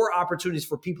have more opportunities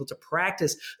for people to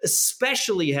practice,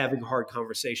 especially having hard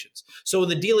conversations. So in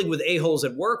the Dealing with A-Holes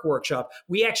at Work workshop,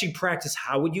 we actually practice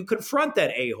how would you confront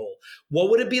that a-hole? What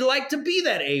would it be like to be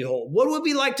that a-hole? What would it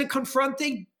be like to confront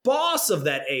the boss of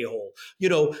that a-hole? You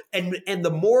know, and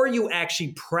the more you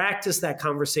actually practice that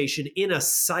conversation in a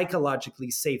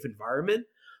psychologically safe environment,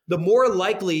 the more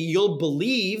likely you'll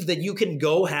believe that you can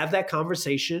go have that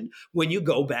conversation when you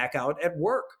go back out at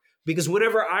work. Because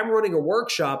whenever I'm running a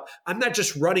workshop, I'm not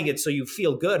just running it so you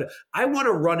feel good. I want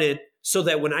to run it so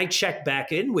that when I check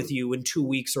back in with you in 2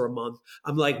 weeks or a month,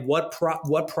 I'm like, what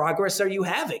progress are you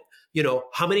having? You know,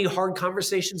 how many hard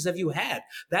conversations have you had?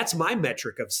 That's my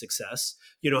metric of success.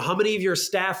 You know, how many of your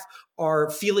staff are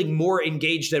feeling more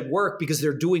engaged at work because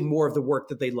they're doing more of the work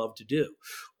that they love to do?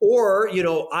 Or, you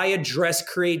know, I address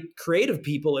creative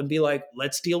people and be like,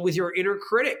 let's deal with your inner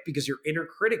critic, because your inner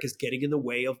critic is getting in the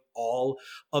way of all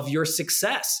of your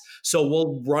success. So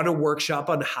we'll run a workshop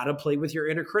on how to play with your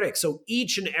inner critic. So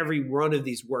each and every one of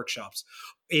these workshops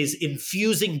is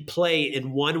infusing play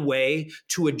in one way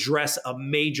to address a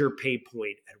major pain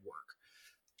point at work.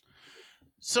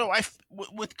 So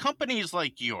with companies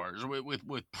like yours,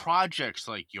 with projects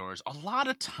like yours, a lot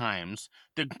of times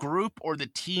the group or the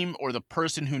team or the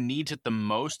person who needs it the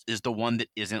most is the one that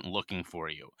isn't looking for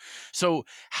you. So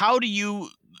how do you,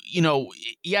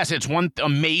 yes, it's one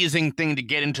amazing thing to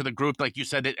get into the group, like you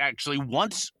said, that actually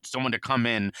wants someone to come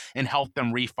in and help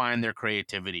them refine their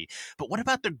creativity. But what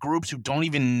about the groups who don't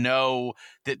even know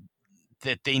that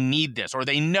they need this, or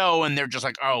they know and they're just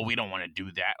like, oh, we don't want to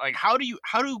do that? Like, how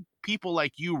do people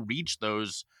like you reach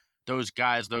those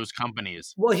guys, those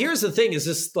companies? Well, here's the thing is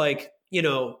this, like,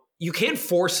 you can't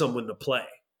force someone to play,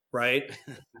 right?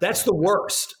 That's the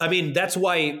worst. I mean, that's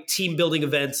why team building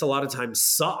events a lot of times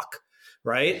suck,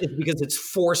 right? It's because it's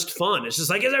forced fun. It's just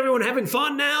like, is everyone having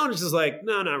fun now? And it's just like,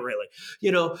 no, not really.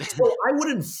 So I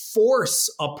wouldn't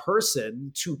force a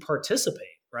person to participate,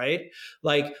 right?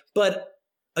 Like, but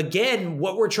again,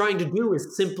 what we're trying to do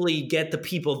is simply get the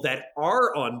people that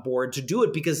are on board to do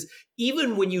it, because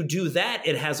even when you do that,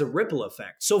 it has a ripple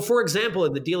effect. So for example,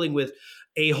 in the Dealing with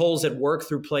A-Holes at Work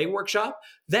Through Play workshop,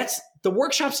 the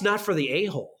workshop's not for the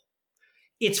a-hole.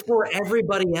 It's for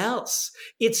everybody else.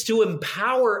 It's to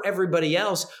empower everybody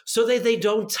else so that they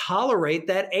don't tolerate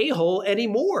that a-hole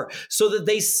anymore, so that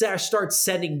they start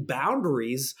setting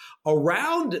boundaries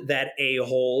around that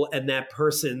a-hole and that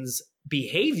person's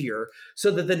behavior, so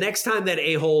that the next time that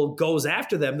a-hole goes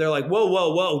after them, they're like,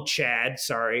 whoa, Chad.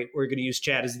 Sorry, we're going to use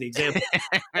Chad as the example.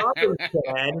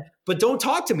 Chad, but don't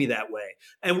talk to me that way.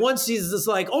 And once he's just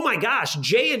like, oh my gosh,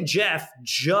 Jay and Jeff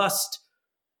just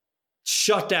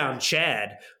shut down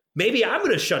Chad, maybe I'm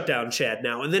going to shut down Chad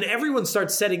now. And then everyone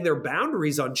starts setting their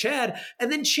boundaries on Chad,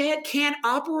 and then Chad can't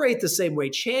operate the same way.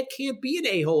 Chad can't be an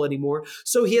a-hole anymore.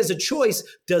 So he has a choice.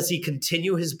 Does he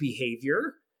continue his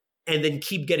behavior and then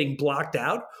keep getting blocked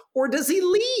out, or does he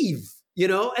leave?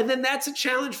 And then that's a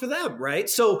challenge for them, right?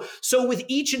 So with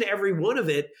each and every one of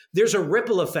it, there's a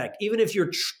ripple effect. Even if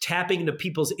you're tapping into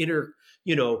people's inner,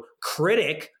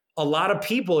 critic, a lot of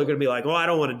people are going to be like, oh, I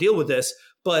don't want to deal with this.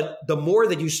 But the more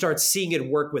that you start seeing it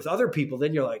work with other people,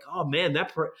 then you're like, oh man,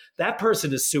 that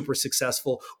person is super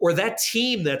successful, or that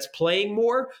team that's playing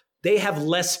more, they have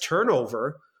less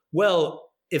turnover. Well,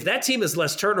 if that team has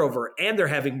less turnover and they're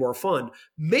having more fun,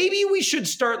 maybe we should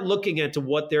start looking into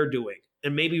what they're doing,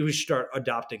 and maybe we should start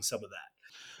adopting some of that.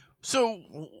 So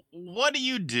what do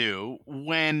you do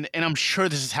when, and I'm sure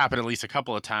this has happened at least a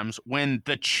couple of times, when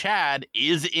the Chad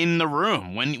is in the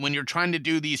room, when you're trying to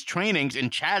do these trainings and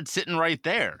Chad's sitting right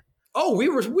there? Oh, we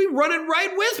run it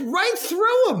right through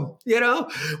them. We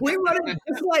run it.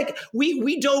 It's like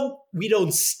we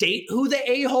don't state who the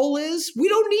a-hole is. We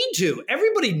don't need to.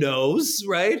 Everybody knows,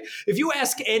 right? If you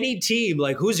ask any team,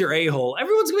 like, who's your a-hole,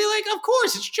 everyone's gonna be like, of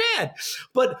course, it's Chad.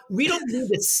 But we don't need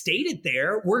to state it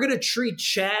there. We're gonna treat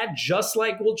Chad just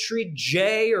like we'll treat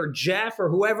Jay or Jeff or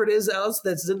whoever it is else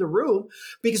that's in the room,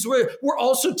 because we're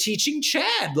also teaching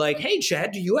Chad, like, hey,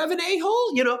 Chad, do you have an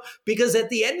a-hole? Because at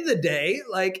the end of the day,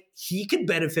 like, he could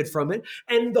benefit from it.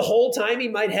 And the whole time he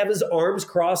might have his arms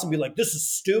crossed and be like, this is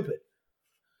stupid.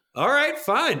 all right,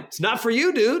 fine. It's not for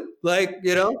you, dude. Like,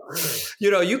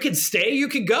 you can stay, you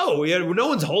can go. No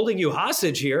one's holding you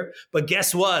hostage here. But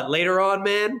guess what? Later on,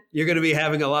 man, you're going to be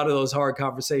having a lot of those hard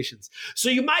conversations. So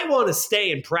you might want to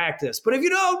stay and practice. But if you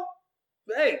don't,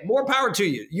 hey, more power to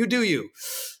you. You do you.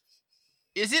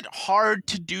 Is it hard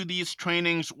to do these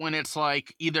trainings when it's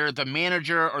like either the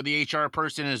manager or the HR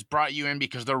person has brought you in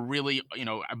because they're really,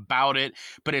 about it,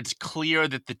 but it's clear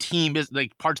that the team is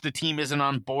like parts of the team isn't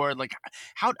on board? Like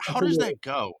how does that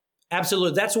go?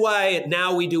 Absolutely. That's why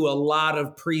now we do a lot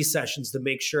of pre-sessions to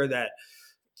make sure that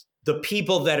the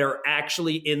people that are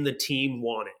actually in the team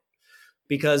want it.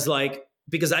 Because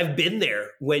I've been there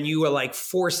when you are like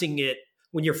forcing it,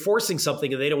 when you're forcing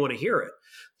something and they don't want to hear it.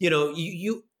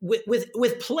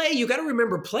 With play, you got to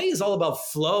remember play is all about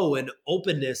flow and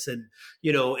openness and,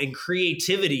 and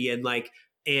creativity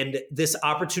and this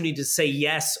opportunity to say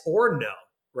yes or no.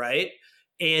 Right.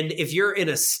 And if you're in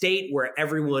a state where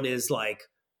everyone is like,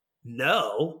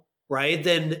 no, right,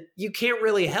 then you can't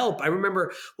really help. I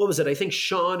remember, what was it? I think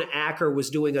Sean Acker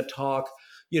was doing a talk,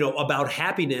 about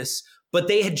happiness, but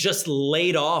they had just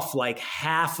laid off like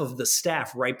half of the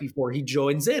staff right before he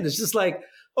joins in. It's just like,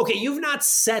 okay, you've not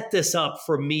set this up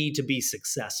for me to be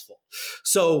successful.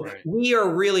 So we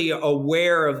are really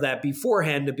aware of that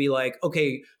beforehand to be like,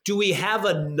 okay, do we have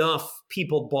enough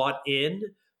people bought in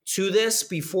to this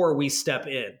before we step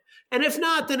in? And if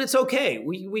not, then it's okay.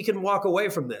 We can walk away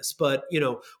from this. But,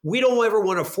 we don't ever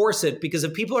want to force it, because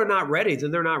if people are not ready,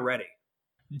 then they're not ready.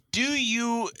 Do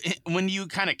you, when you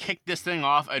kind of kick this thing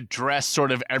off, address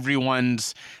sort of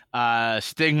everyone's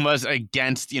stigmas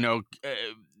against,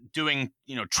 doing,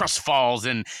 trust falls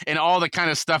and all the kind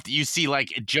of stuff that you see like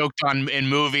joked on in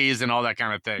movies and all that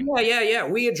kind of thing? Yeah.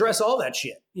 We address all that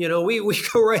shit. We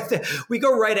go right there. We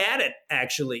go right at it,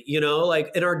 actually.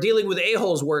 Like in our Dealing with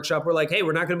A-Holes workshop, we're like, hey,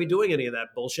 we're not going to be doing any of that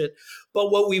bullshit.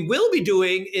 But what we will be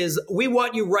doing is we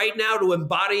want you right now to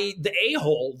embody the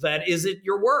a-hole that isn't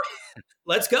your work.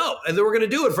 Let's go. And then we're going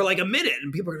to do it for like a minute.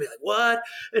 And people are going to be like, what?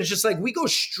 And it's just like, we go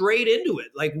straight into it.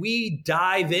 Like we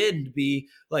dive in to be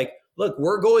like, look,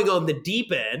 we're going on the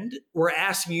deep end. We're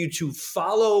asking you to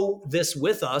follow this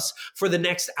with us for the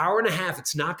next hour and a half.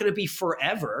 It's not going to be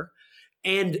forever.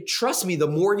 And trust me, the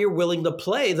more you're willing to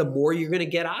play, the more you're going to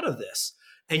get out of this.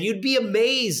 And you'd be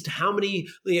amazed how many,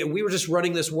 we were just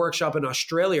running this workshop in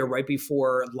Australia right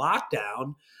before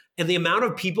lockdown, and the amount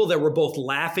of people that were both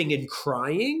laughing and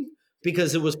crying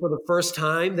because it was for the first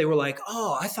time. They were like,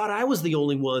 oh, I thought I was the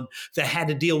only one that had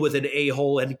to deal with an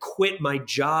a-hole and quit my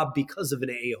job because of an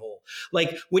a-hole.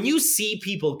 Like when you see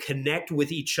people connect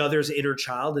with each other's inner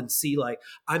child and see like,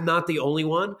 I'm not the only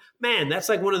one, man, that's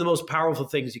like one of the most powerful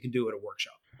things you can do at a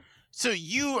workshop. So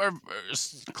you are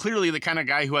clearly the kind of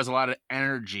guy who has a lot of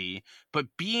energy, but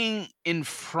being in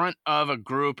front of a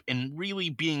group and really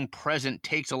being present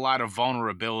takes a lot of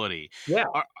vulnerability. Yeah.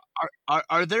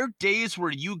 Are there days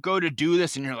where you go to do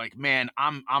this and you're like, man,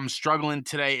 I'm struggling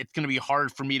today. It's going to be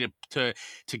hard for me to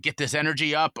get this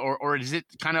energy up, or is it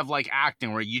kind of like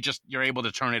acting where you're able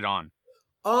to turn it on?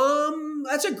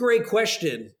 That's a great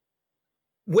question.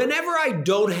 Whenever I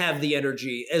don't have the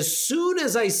energy, as soon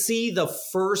as I see the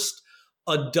first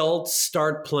adults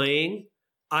start playing,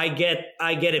 I get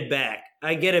it back.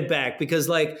 I get it back because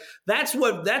like that's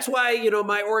why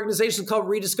my organization is called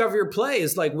Rediscover Your Play.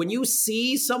 Is like when you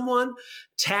see someone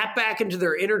tap back into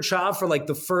their inner child for like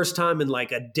the first time in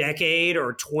like a decade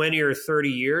or 20 or 30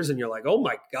 years, and you're like, oh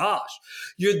my gosh,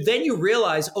 then you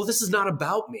realize, oh, this is not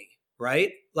about me,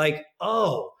 right? Like,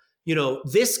 oh,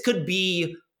 this could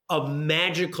be a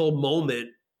magical moment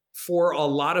for a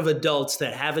lot of adults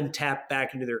that haven't tapped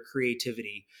back into their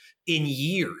creativity in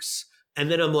years. And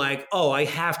then I'm like, oh, I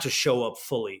have to show up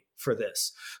fully for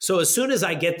this. So as soon as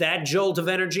I get that jolt of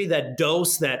energy, that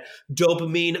dose, that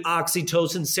dopamine,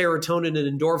 oxytocin, serotonin,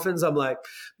 and endorphins, I'm like,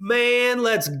 man,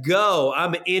 let's go.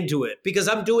 I'm into it because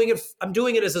I'm doing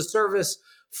it as a service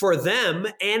for them,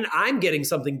 and I'm getting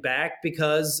something back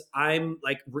because I'm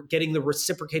like getting the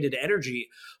reciprocated energy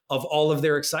of all of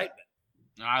their excitement.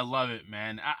 I love it,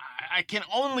 man. I can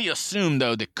only assume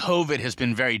though that COVID has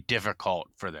been very difficult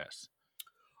for this.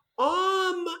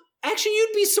 Actually,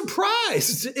 you'd be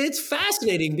surprised. It's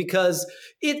fascinating because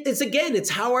it's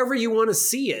however you want to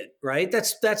see it, right?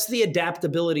 That's the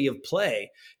adaptability of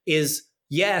play is,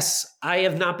 yes, I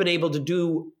have not been able to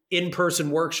do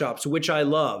in-person workshops, which I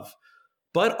love,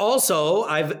 but also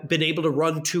I've been able to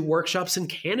run 2 workshops in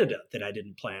Canada that I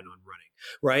didn't plan on running,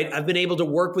 right? I've been able to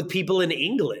work with people in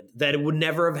England that it would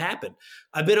never have happened.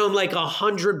 I've been on like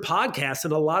 100 podcasts,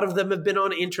 and a lot of them have been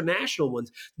on international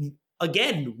ones.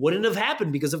 Again, wouldn't have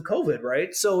happened because of COVID,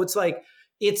 right? So it's like,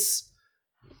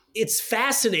 it's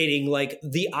fascinating, like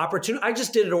the opportunity. I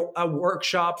just did a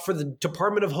workshop for the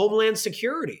Department of Homeland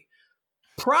Security.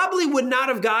 Probably would not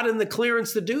have gotten the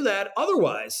clearance to do that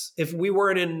otherwise if we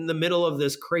weren't in the middle of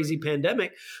this crazy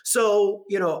pandemic. So,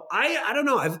 I don't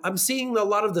know. I'm seeing a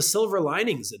lot of the silver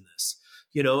linings in this,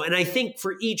 and I think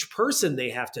for each person, they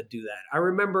have to do that. I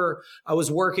remember I was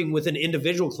working with an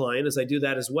individual client, as I do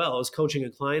that as well. I was coaching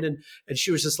a client and she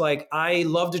was just like, I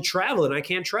love to travel and I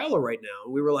can't travel right now.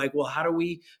 And we were like, well, how do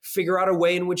we figure out a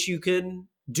way in which you can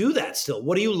do that still?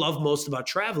 What do you love most about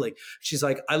traveling? She's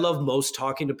like, I love most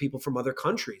talking to people from other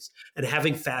countries and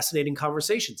having fascinating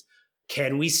conversations.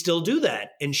 Can we still do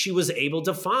that? And she was able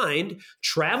to find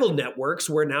travel networks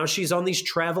where now she's on these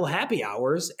travel happy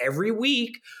hours every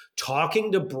week,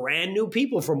 talking to brand new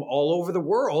people from all over the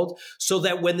world, so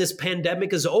that when this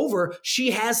pandemic is over,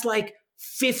 she has like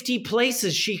 50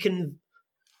 places she can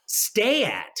stay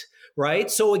at.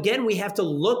 Right? So again, we have to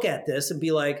look at this and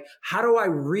be like, how do I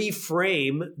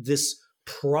reframe this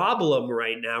problem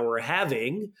right now we're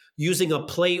having using a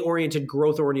play-oriented,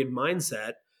 growth-oriented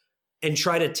mindset and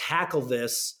try to tackle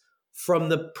this from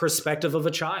the perspective of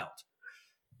a child?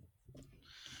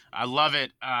 I love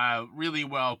it. Really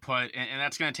well put. And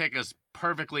that's going to take us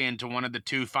perfectly into one of the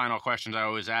two final questions I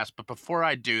always ask. But before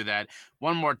I do that,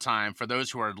 one more time, for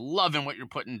those who are loving what you're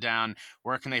putting down,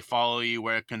 where can they follow you?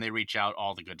 Where can they reach out?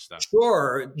 All the good stuff.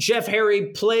 Sure. Jeff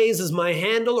Harry Plays is my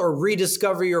handle, or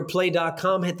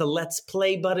rediscoveryourplay.com. Hit the Let's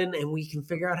Play button and we can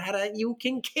figure out how you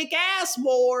can kick ass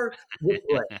more.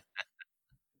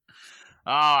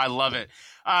 Oh, I love it.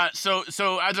 So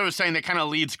as I was saying, that kind of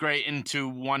leads great into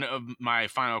one of my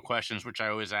final questions, which I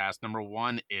always ask. Number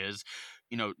one is,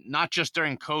 not just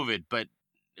during COVID, but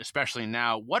especially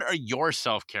now, what are your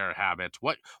self-care habits?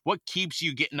 What keeps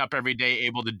you getting up every day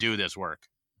able to do this work?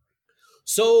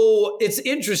 So it's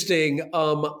interesting.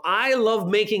 I love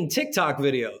making TikTok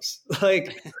videos.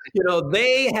 Like,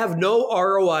 they have no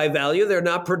ROI value. They're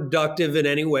not productive in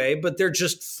any way, but they're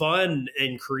just fun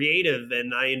and creative,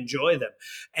 and I enjoy them.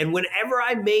 And whenever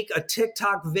I make a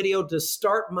TikTok video to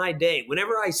start my day,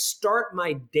 whenever I start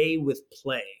my day with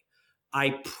play,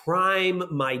 I prime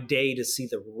my day to see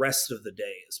the rest of the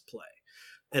day as play.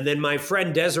 And then my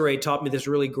friend Desiree taught me this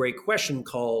really great question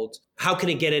called, how can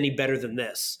it get any better than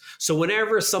this? So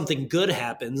whenever something good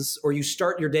happens or you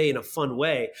start your day in a fun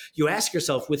way, you ask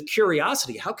yourself with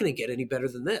curiosity, how can it get any better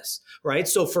than this? Right?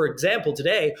 So for example,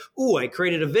 today, I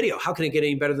created a video. How can it get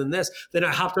any better than this? Then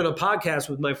I hopped on a podcast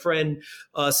with my friend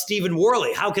Stephen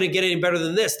Worley. How can it get any better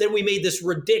than this? Then we made this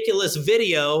ridiculous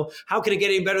video. How can it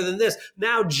get any better than this?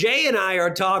 Now Jay and I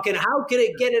are talking, how can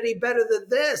it get any better than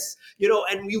this?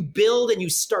 And you build and you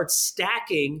start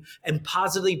stacking and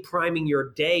positively priming your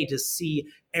day to see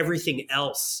everything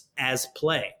else as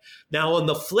play. Now, on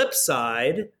the flip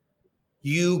side,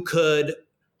 you could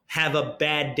have a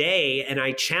bad day, and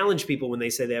I challenge people when they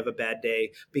say they have a bad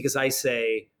day, because I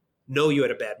say, no, you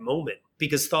had a bad moment,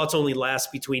 because thoughts only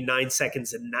last between 9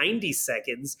 seconds and 90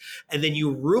 seconds, and then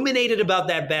you ruminated about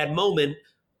that bad moment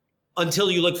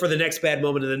until you look for the next bad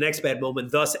moment and the next bad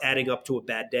moment, thus adding up to a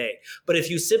bad day. But if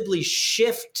you simply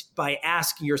shift by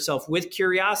asking yourself with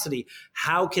curiosity,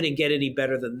 how can it get any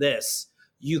better than this?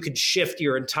 You could shift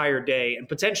your entire day and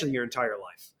potentially your entire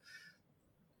life.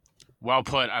 Well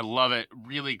put. I love it.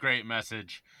 Really great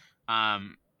message. I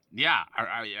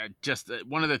just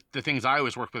one of the things I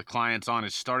always work with clients on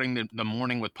is starting the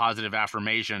morning with positive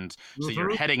affirmations. So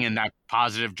you're heading in that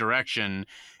positive direction.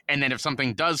 And then if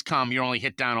something does come, you only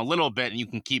hit down a little bit and you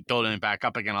can keep building it back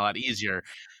up again a lot easier.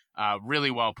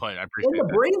 Really well put. I appreciate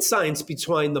the brain science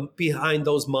behind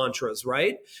those mantras,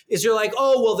 right? Is you're like,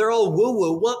 oh, well, they're all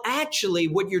woo-woo. Well, actually,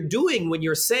 what you're doing when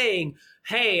you're saying,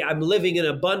 hey, I'm living in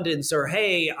abundance, or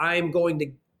hey, I'm going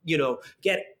to,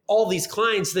 get all these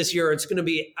clients this year, it's going to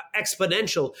be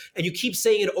exponential, and you keep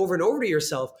saying it over and over to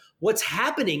yourself, what's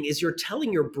happening is you're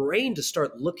telling your brain to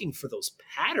start looking for those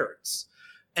patterns.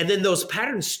 And then those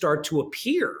patterns start to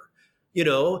appear,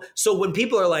 So when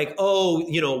people are like, oh,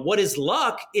 what is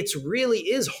luck? It's really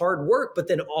is hard work, but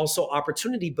then also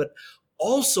opportunity, but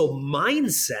also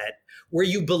mindset where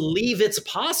you believe it's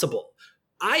possible.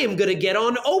 I am going to get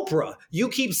on Oprah. You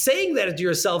keep saying that to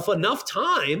yourself enough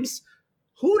times.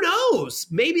 Who knows?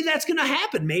 Maybe that's going to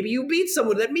happen. Maybe you meets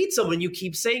someone. You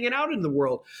keep saying it out in the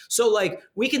world. So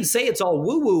we can say it's all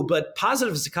woo-woo, but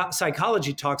positive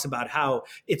psychology talks about how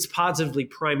it's positively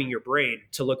priming your brain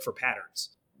to look for patterns.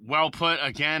 Well put.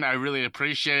 Again, I really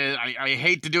appreciate it. I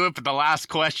hate to do it, but the last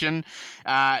question.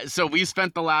 So we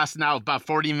spent the last now about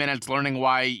 40 minutes learning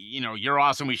why, you're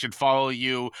awesome. We should follow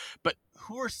you. But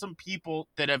who are some people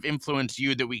that have influenced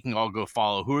you that we can all go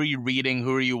follow? Who are you reading?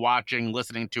 Who are you watching,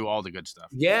 listening to, all the good stuff?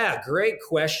 Yeah, great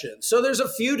question. So there's a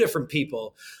few different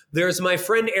people. There's my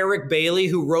friend Eric Bailey,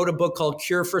 who wrote a book called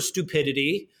Cure for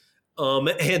Stupidity.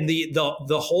 And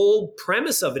the whole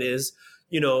premise of it is,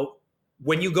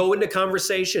 when you go into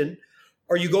conversation,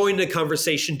 are you going into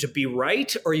conversation to be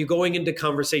right? Or are you going into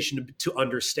conversation to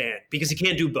understand? Because you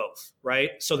can't do both, right?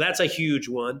 So that's a huge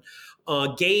one.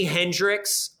 Gay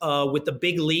Hendricks with The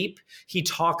Big Leap, he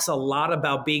talks a lot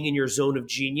about being in your zone of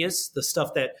genius, the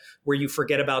stuff where you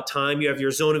forget about time. You have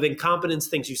your zone of incompetence,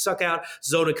 things you suck out,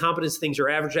 zone of competence, things you're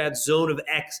average at, zone of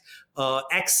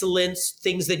excellence,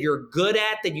 things that you're good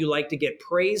at that you like to get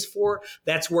praise for.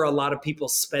 That's where a lot of people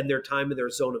spend their time in their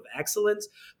zone of excellence.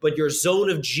 But your zone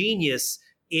of genius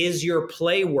is your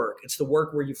play work. It's the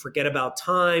work where you forget about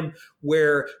time,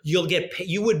 where you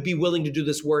would be willing to do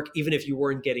this work even if you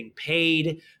weren't getting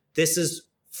paid. This is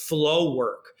flow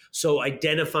work. So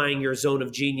identifying your zone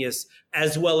of genius,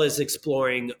 as well as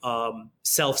exploring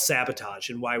self-sabotage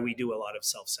and why we do a lot of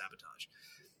self-sabotage.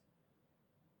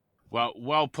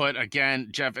 Well put. Again,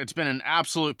 Jeff, it's been an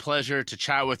absolute pleasure to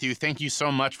chat with you. Thank you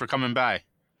so much for coming by.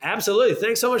 Absolutely.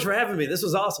 Thanks so much for having me. This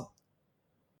was awesome.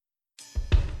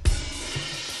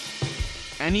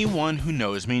 Anyone who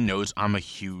knows me knows I'm a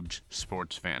huge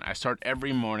sports fan. I start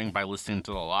every morning by listening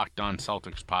to the Locked On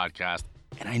Celtics podcast,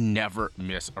 and I never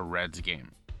miss a Reds game.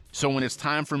 So when it's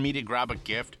time for me to grab a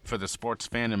gift for the sports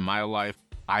fan in my life,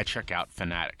 I check out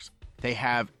Fanatics. They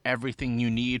have everything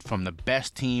you need, from the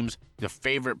best teams, the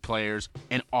favorite players,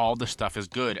 and all the stuff is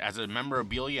good. As a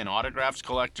memorabilia and autographs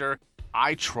collector,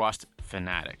 I trust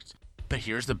Fanatics. But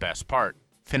here's the best part.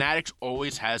 Fanatics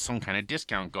always has some kind of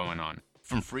discount going on.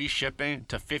 From free shipping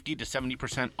to 50 to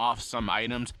 70% off some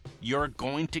items, you're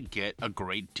going to get a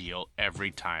great deal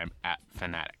every time at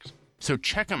Fanatics. So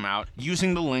check them out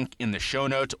using the link in the show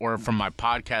notes or from my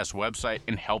podcast website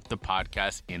and help the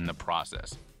podcast in the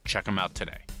process. Check them out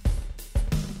today.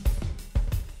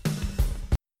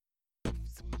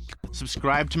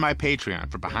 Subscribe to my Patreon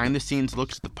for behind-the-scenes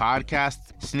looks at the podcast,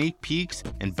 sneak peeks,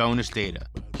 and bonus data.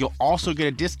 You'll also get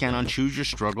a discount on Choose Your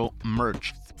Struggle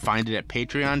merch. Find it at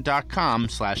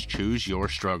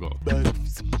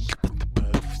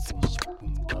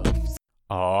patreon.com/chooseyourstruggle.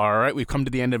 All right, we've come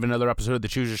to the end of another episode of the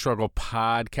Choose Your Struggle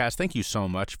podcast. Thank you so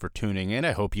much for tuning in.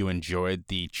 I hope you enjoyed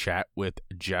the chat with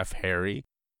Jeff Harry.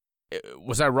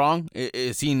 Was I wrong?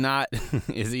 Is he not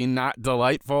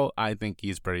delightful? I think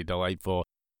he's pretty delightful.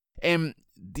 And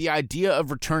the idea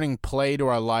of returning play to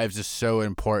our lives is so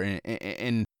important.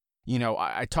 And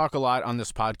I talk a lot on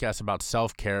this podcast about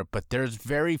self-care, but there's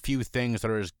very few things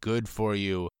that are as good for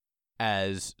you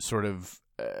as sort of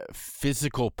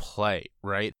physical play,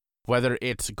 right? Whether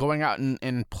it's going out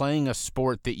and playing a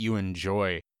sport that you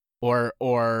enjoy, or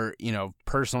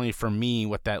personally for me,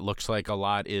 what that looks like a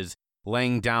lot is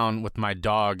laying down with my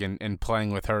dog and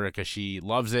playing with her because she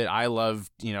loves it. I love,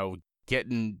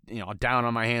 getting, down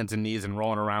on my hands and knees and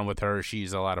rolling around with her.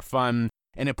 She's a lot of fun.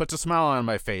 And it puts a smile on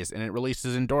my face, and it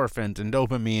releases endorphins and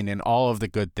dopamine and all of the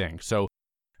good things. So,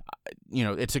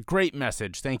 it's a great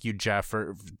message. Thank you, Jeff,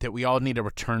 that we all need to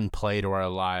return play to our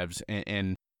lives.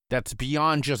 And that's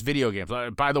beyond just video games.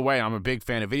 By the way, I'm a big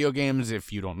fan of video games.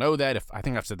 If you don't know that, I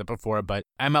think I've said that before, but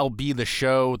MLB The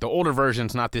Show, the older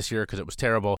version's not this year because it was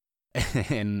terrible.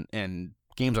 and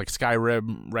games like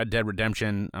Skyrim, Red Dead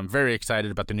Redemption. I'm very excited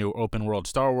about the new open world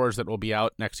Star Wars that will be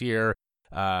out next year.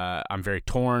 I'm very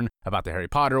torn about the Harry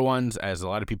Potter ones, as a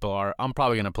lot of people are. I'm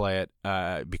probably going to play it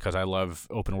because I love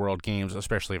open world games,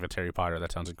 especially if it's Harry Potter.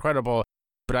 That sounds incredible.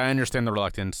 But I understand the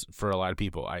reluctance for a lot of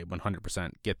people. I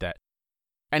 100% get that.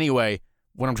 Anyway,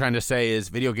 what I'm trying to say is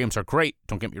video games are great,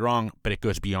 don't get me wrong, but it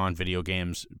goes beyond video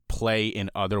games. Play in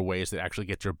other ways that actually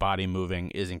get your body moving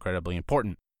is incredibly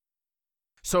important.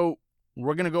 So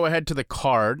we're going to go ahead to the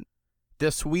card.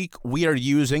 This week, we are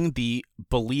using the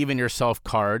Believe in Yourself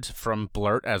cards from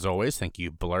Blurt, as always. Thank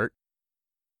you, Blurt.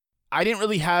 I didn't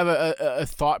really have a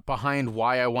thought behind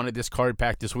why I wanted this card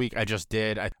pack this week. I just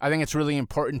did. I think it's really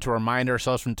important to remind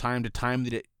ourselves from time to time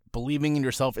that believing in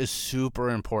yourself is super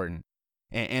important.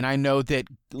 And I know that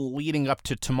leading up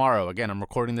to tomorrow, again, I'm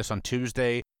recording this on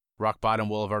Tuesday. Rock Bottom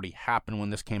will have already happened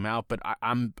when this came out, but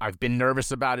I've been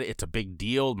nervous about it. It's a big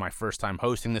deal. My first time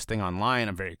hosting this thing online.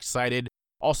 I'm very excited.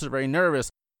 Also very nervous.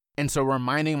 And so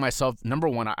reminding myself, number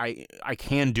one, I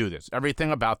can do this.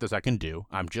 Everything about this I can do.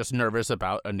 I'm just nervous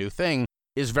about a new thing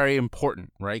is very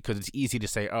important, right? Because it's easy to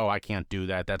say, oh, I can't do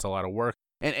that. That's a lot of work.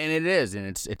 And it is. And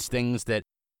it's things that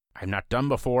I've not done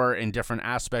before in different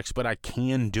aspects, but I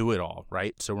can do it all,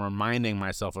 right? So reminding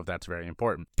myself of that's very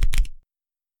important.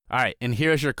 All right. And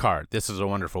here's your card. This is a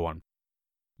wonderful one.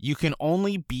 You can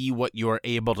only be what you are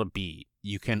able to be.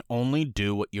 You can only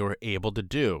do what you are able to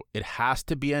do. It has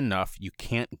to be enough. You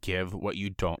can't give what you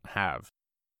don't have.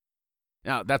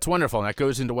 Now, that's wonderful. And that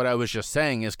goes into what I was just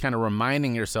saying, is kind of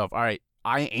reminding yourself, all right,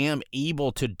 I am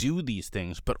able to do these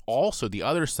things, but also the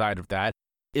other side of that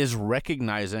is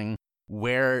recognizing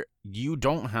where you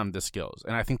don't have the skills.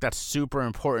 And I think that's super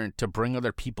important to bring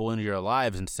other people into your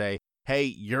lives and say, hey,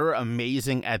 you're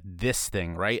amazing at this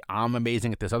thing, right? I'm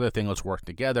amazing at this other thing. Let's work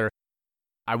together.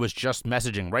 I was just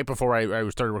messaging right before I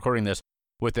started recording this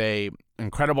with a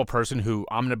incredible person who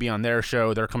I'm going to be on their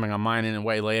show. They're coming on mine in a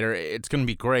way later. It's going to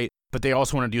be great. But they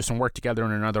also want to do some work together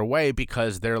in another way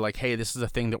because they're like, hey, this is a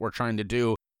thing that we're trying to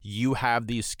do. You have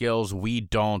these skills. We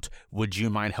don't. Would you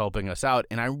mind helping us out?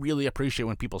 And I really appreciate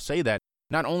when people say that,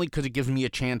 not only because it gives me a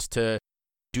chance to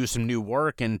do some new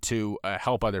work and to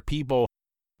help other people,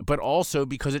 but also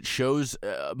because it shows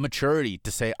maturity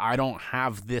to say, I don't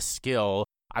have this skill.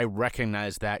 I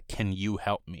recognize that. Can you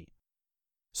help me?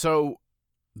 So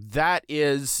that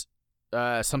is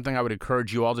something I would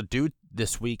encourage you all to do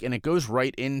this week. And it goes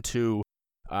right into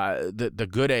the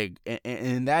good egg.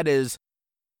 And that is,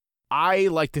 I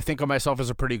like to think of myself as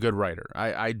a pretty good writer.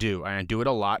 I do. I do it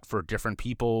a lot for different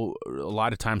people. A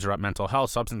lot of times about mental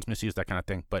health, substance misuse, that kind of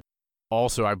thing. But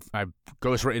also I've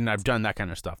ghostwritten, I've done that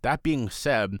kind of stuff. That being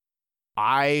said,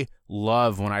 I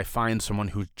love when I find someone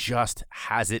who just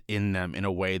has it in them in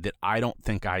a way that I don't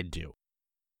think I do.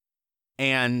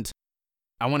 And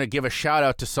I want to give a shout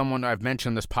out to someone I've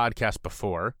mentioned in this podcast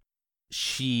before.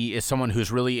 She is someone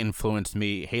who's really influenced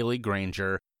me, Haley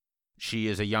Granger. She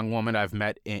is a young woman I've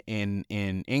met in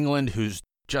England who's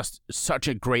just such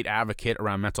a great advocate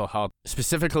around mental health,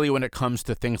 specifically when it comes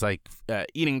to things like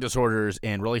eating disorders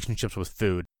and relationships with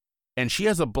food. And she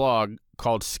has a blog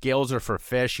called Scales Are for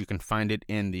Fish. You can find it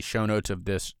in the show notes of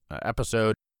this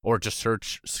episode, or just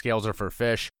search Scales Are for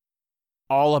Fish.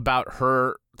 All about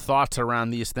her thoughts around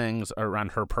these things,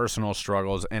 around her personal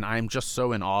struggles, and I'm just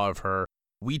so in awe of her.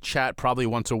 We chat probably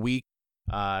once a week,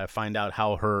 find out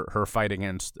how her fight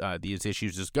against these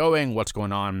issues is going, what's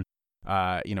going on,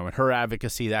 in her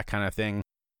advocacy, that kind of thing.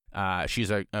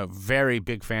 She's a very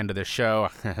big fan of this show,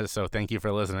 so thank you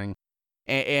for listening.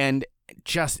 And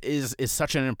just is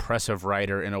such an impressive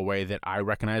writer in a way that I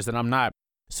recognize that I'm not.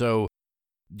 So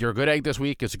your good egg this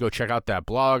week is to go check out that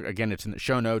blog. Again, it's in the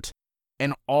show notes.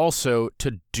 And also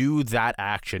to do that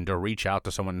action, to reach out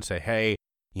to someone and say, hey,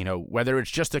 whether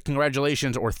it's just a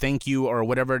congratulations or thank you or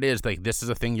whatever it is, like, this is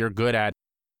a thing you're good at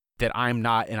that I'm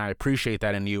not, and I appreciate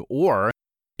that in you. Or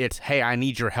it's, hey, I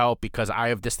need your help because I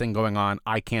have this thing going on.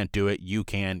 I can't do it. You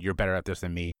can. You're better at this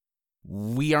than me.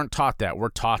 We aren't taught that. We're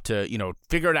taught to,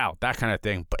 figure it out, that kind of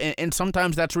thing. And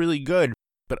sometimes that's really good,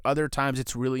 but other times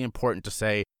it's really important to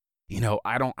say,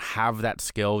 I don't have that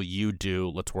skill. You do.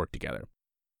 Let's work together.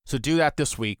 So do that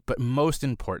this week. But most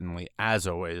importantly, as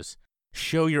always,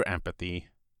 show your empathy,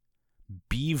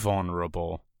 be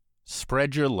vulnerable,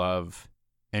 spread your love,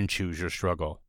 and choose your struggle.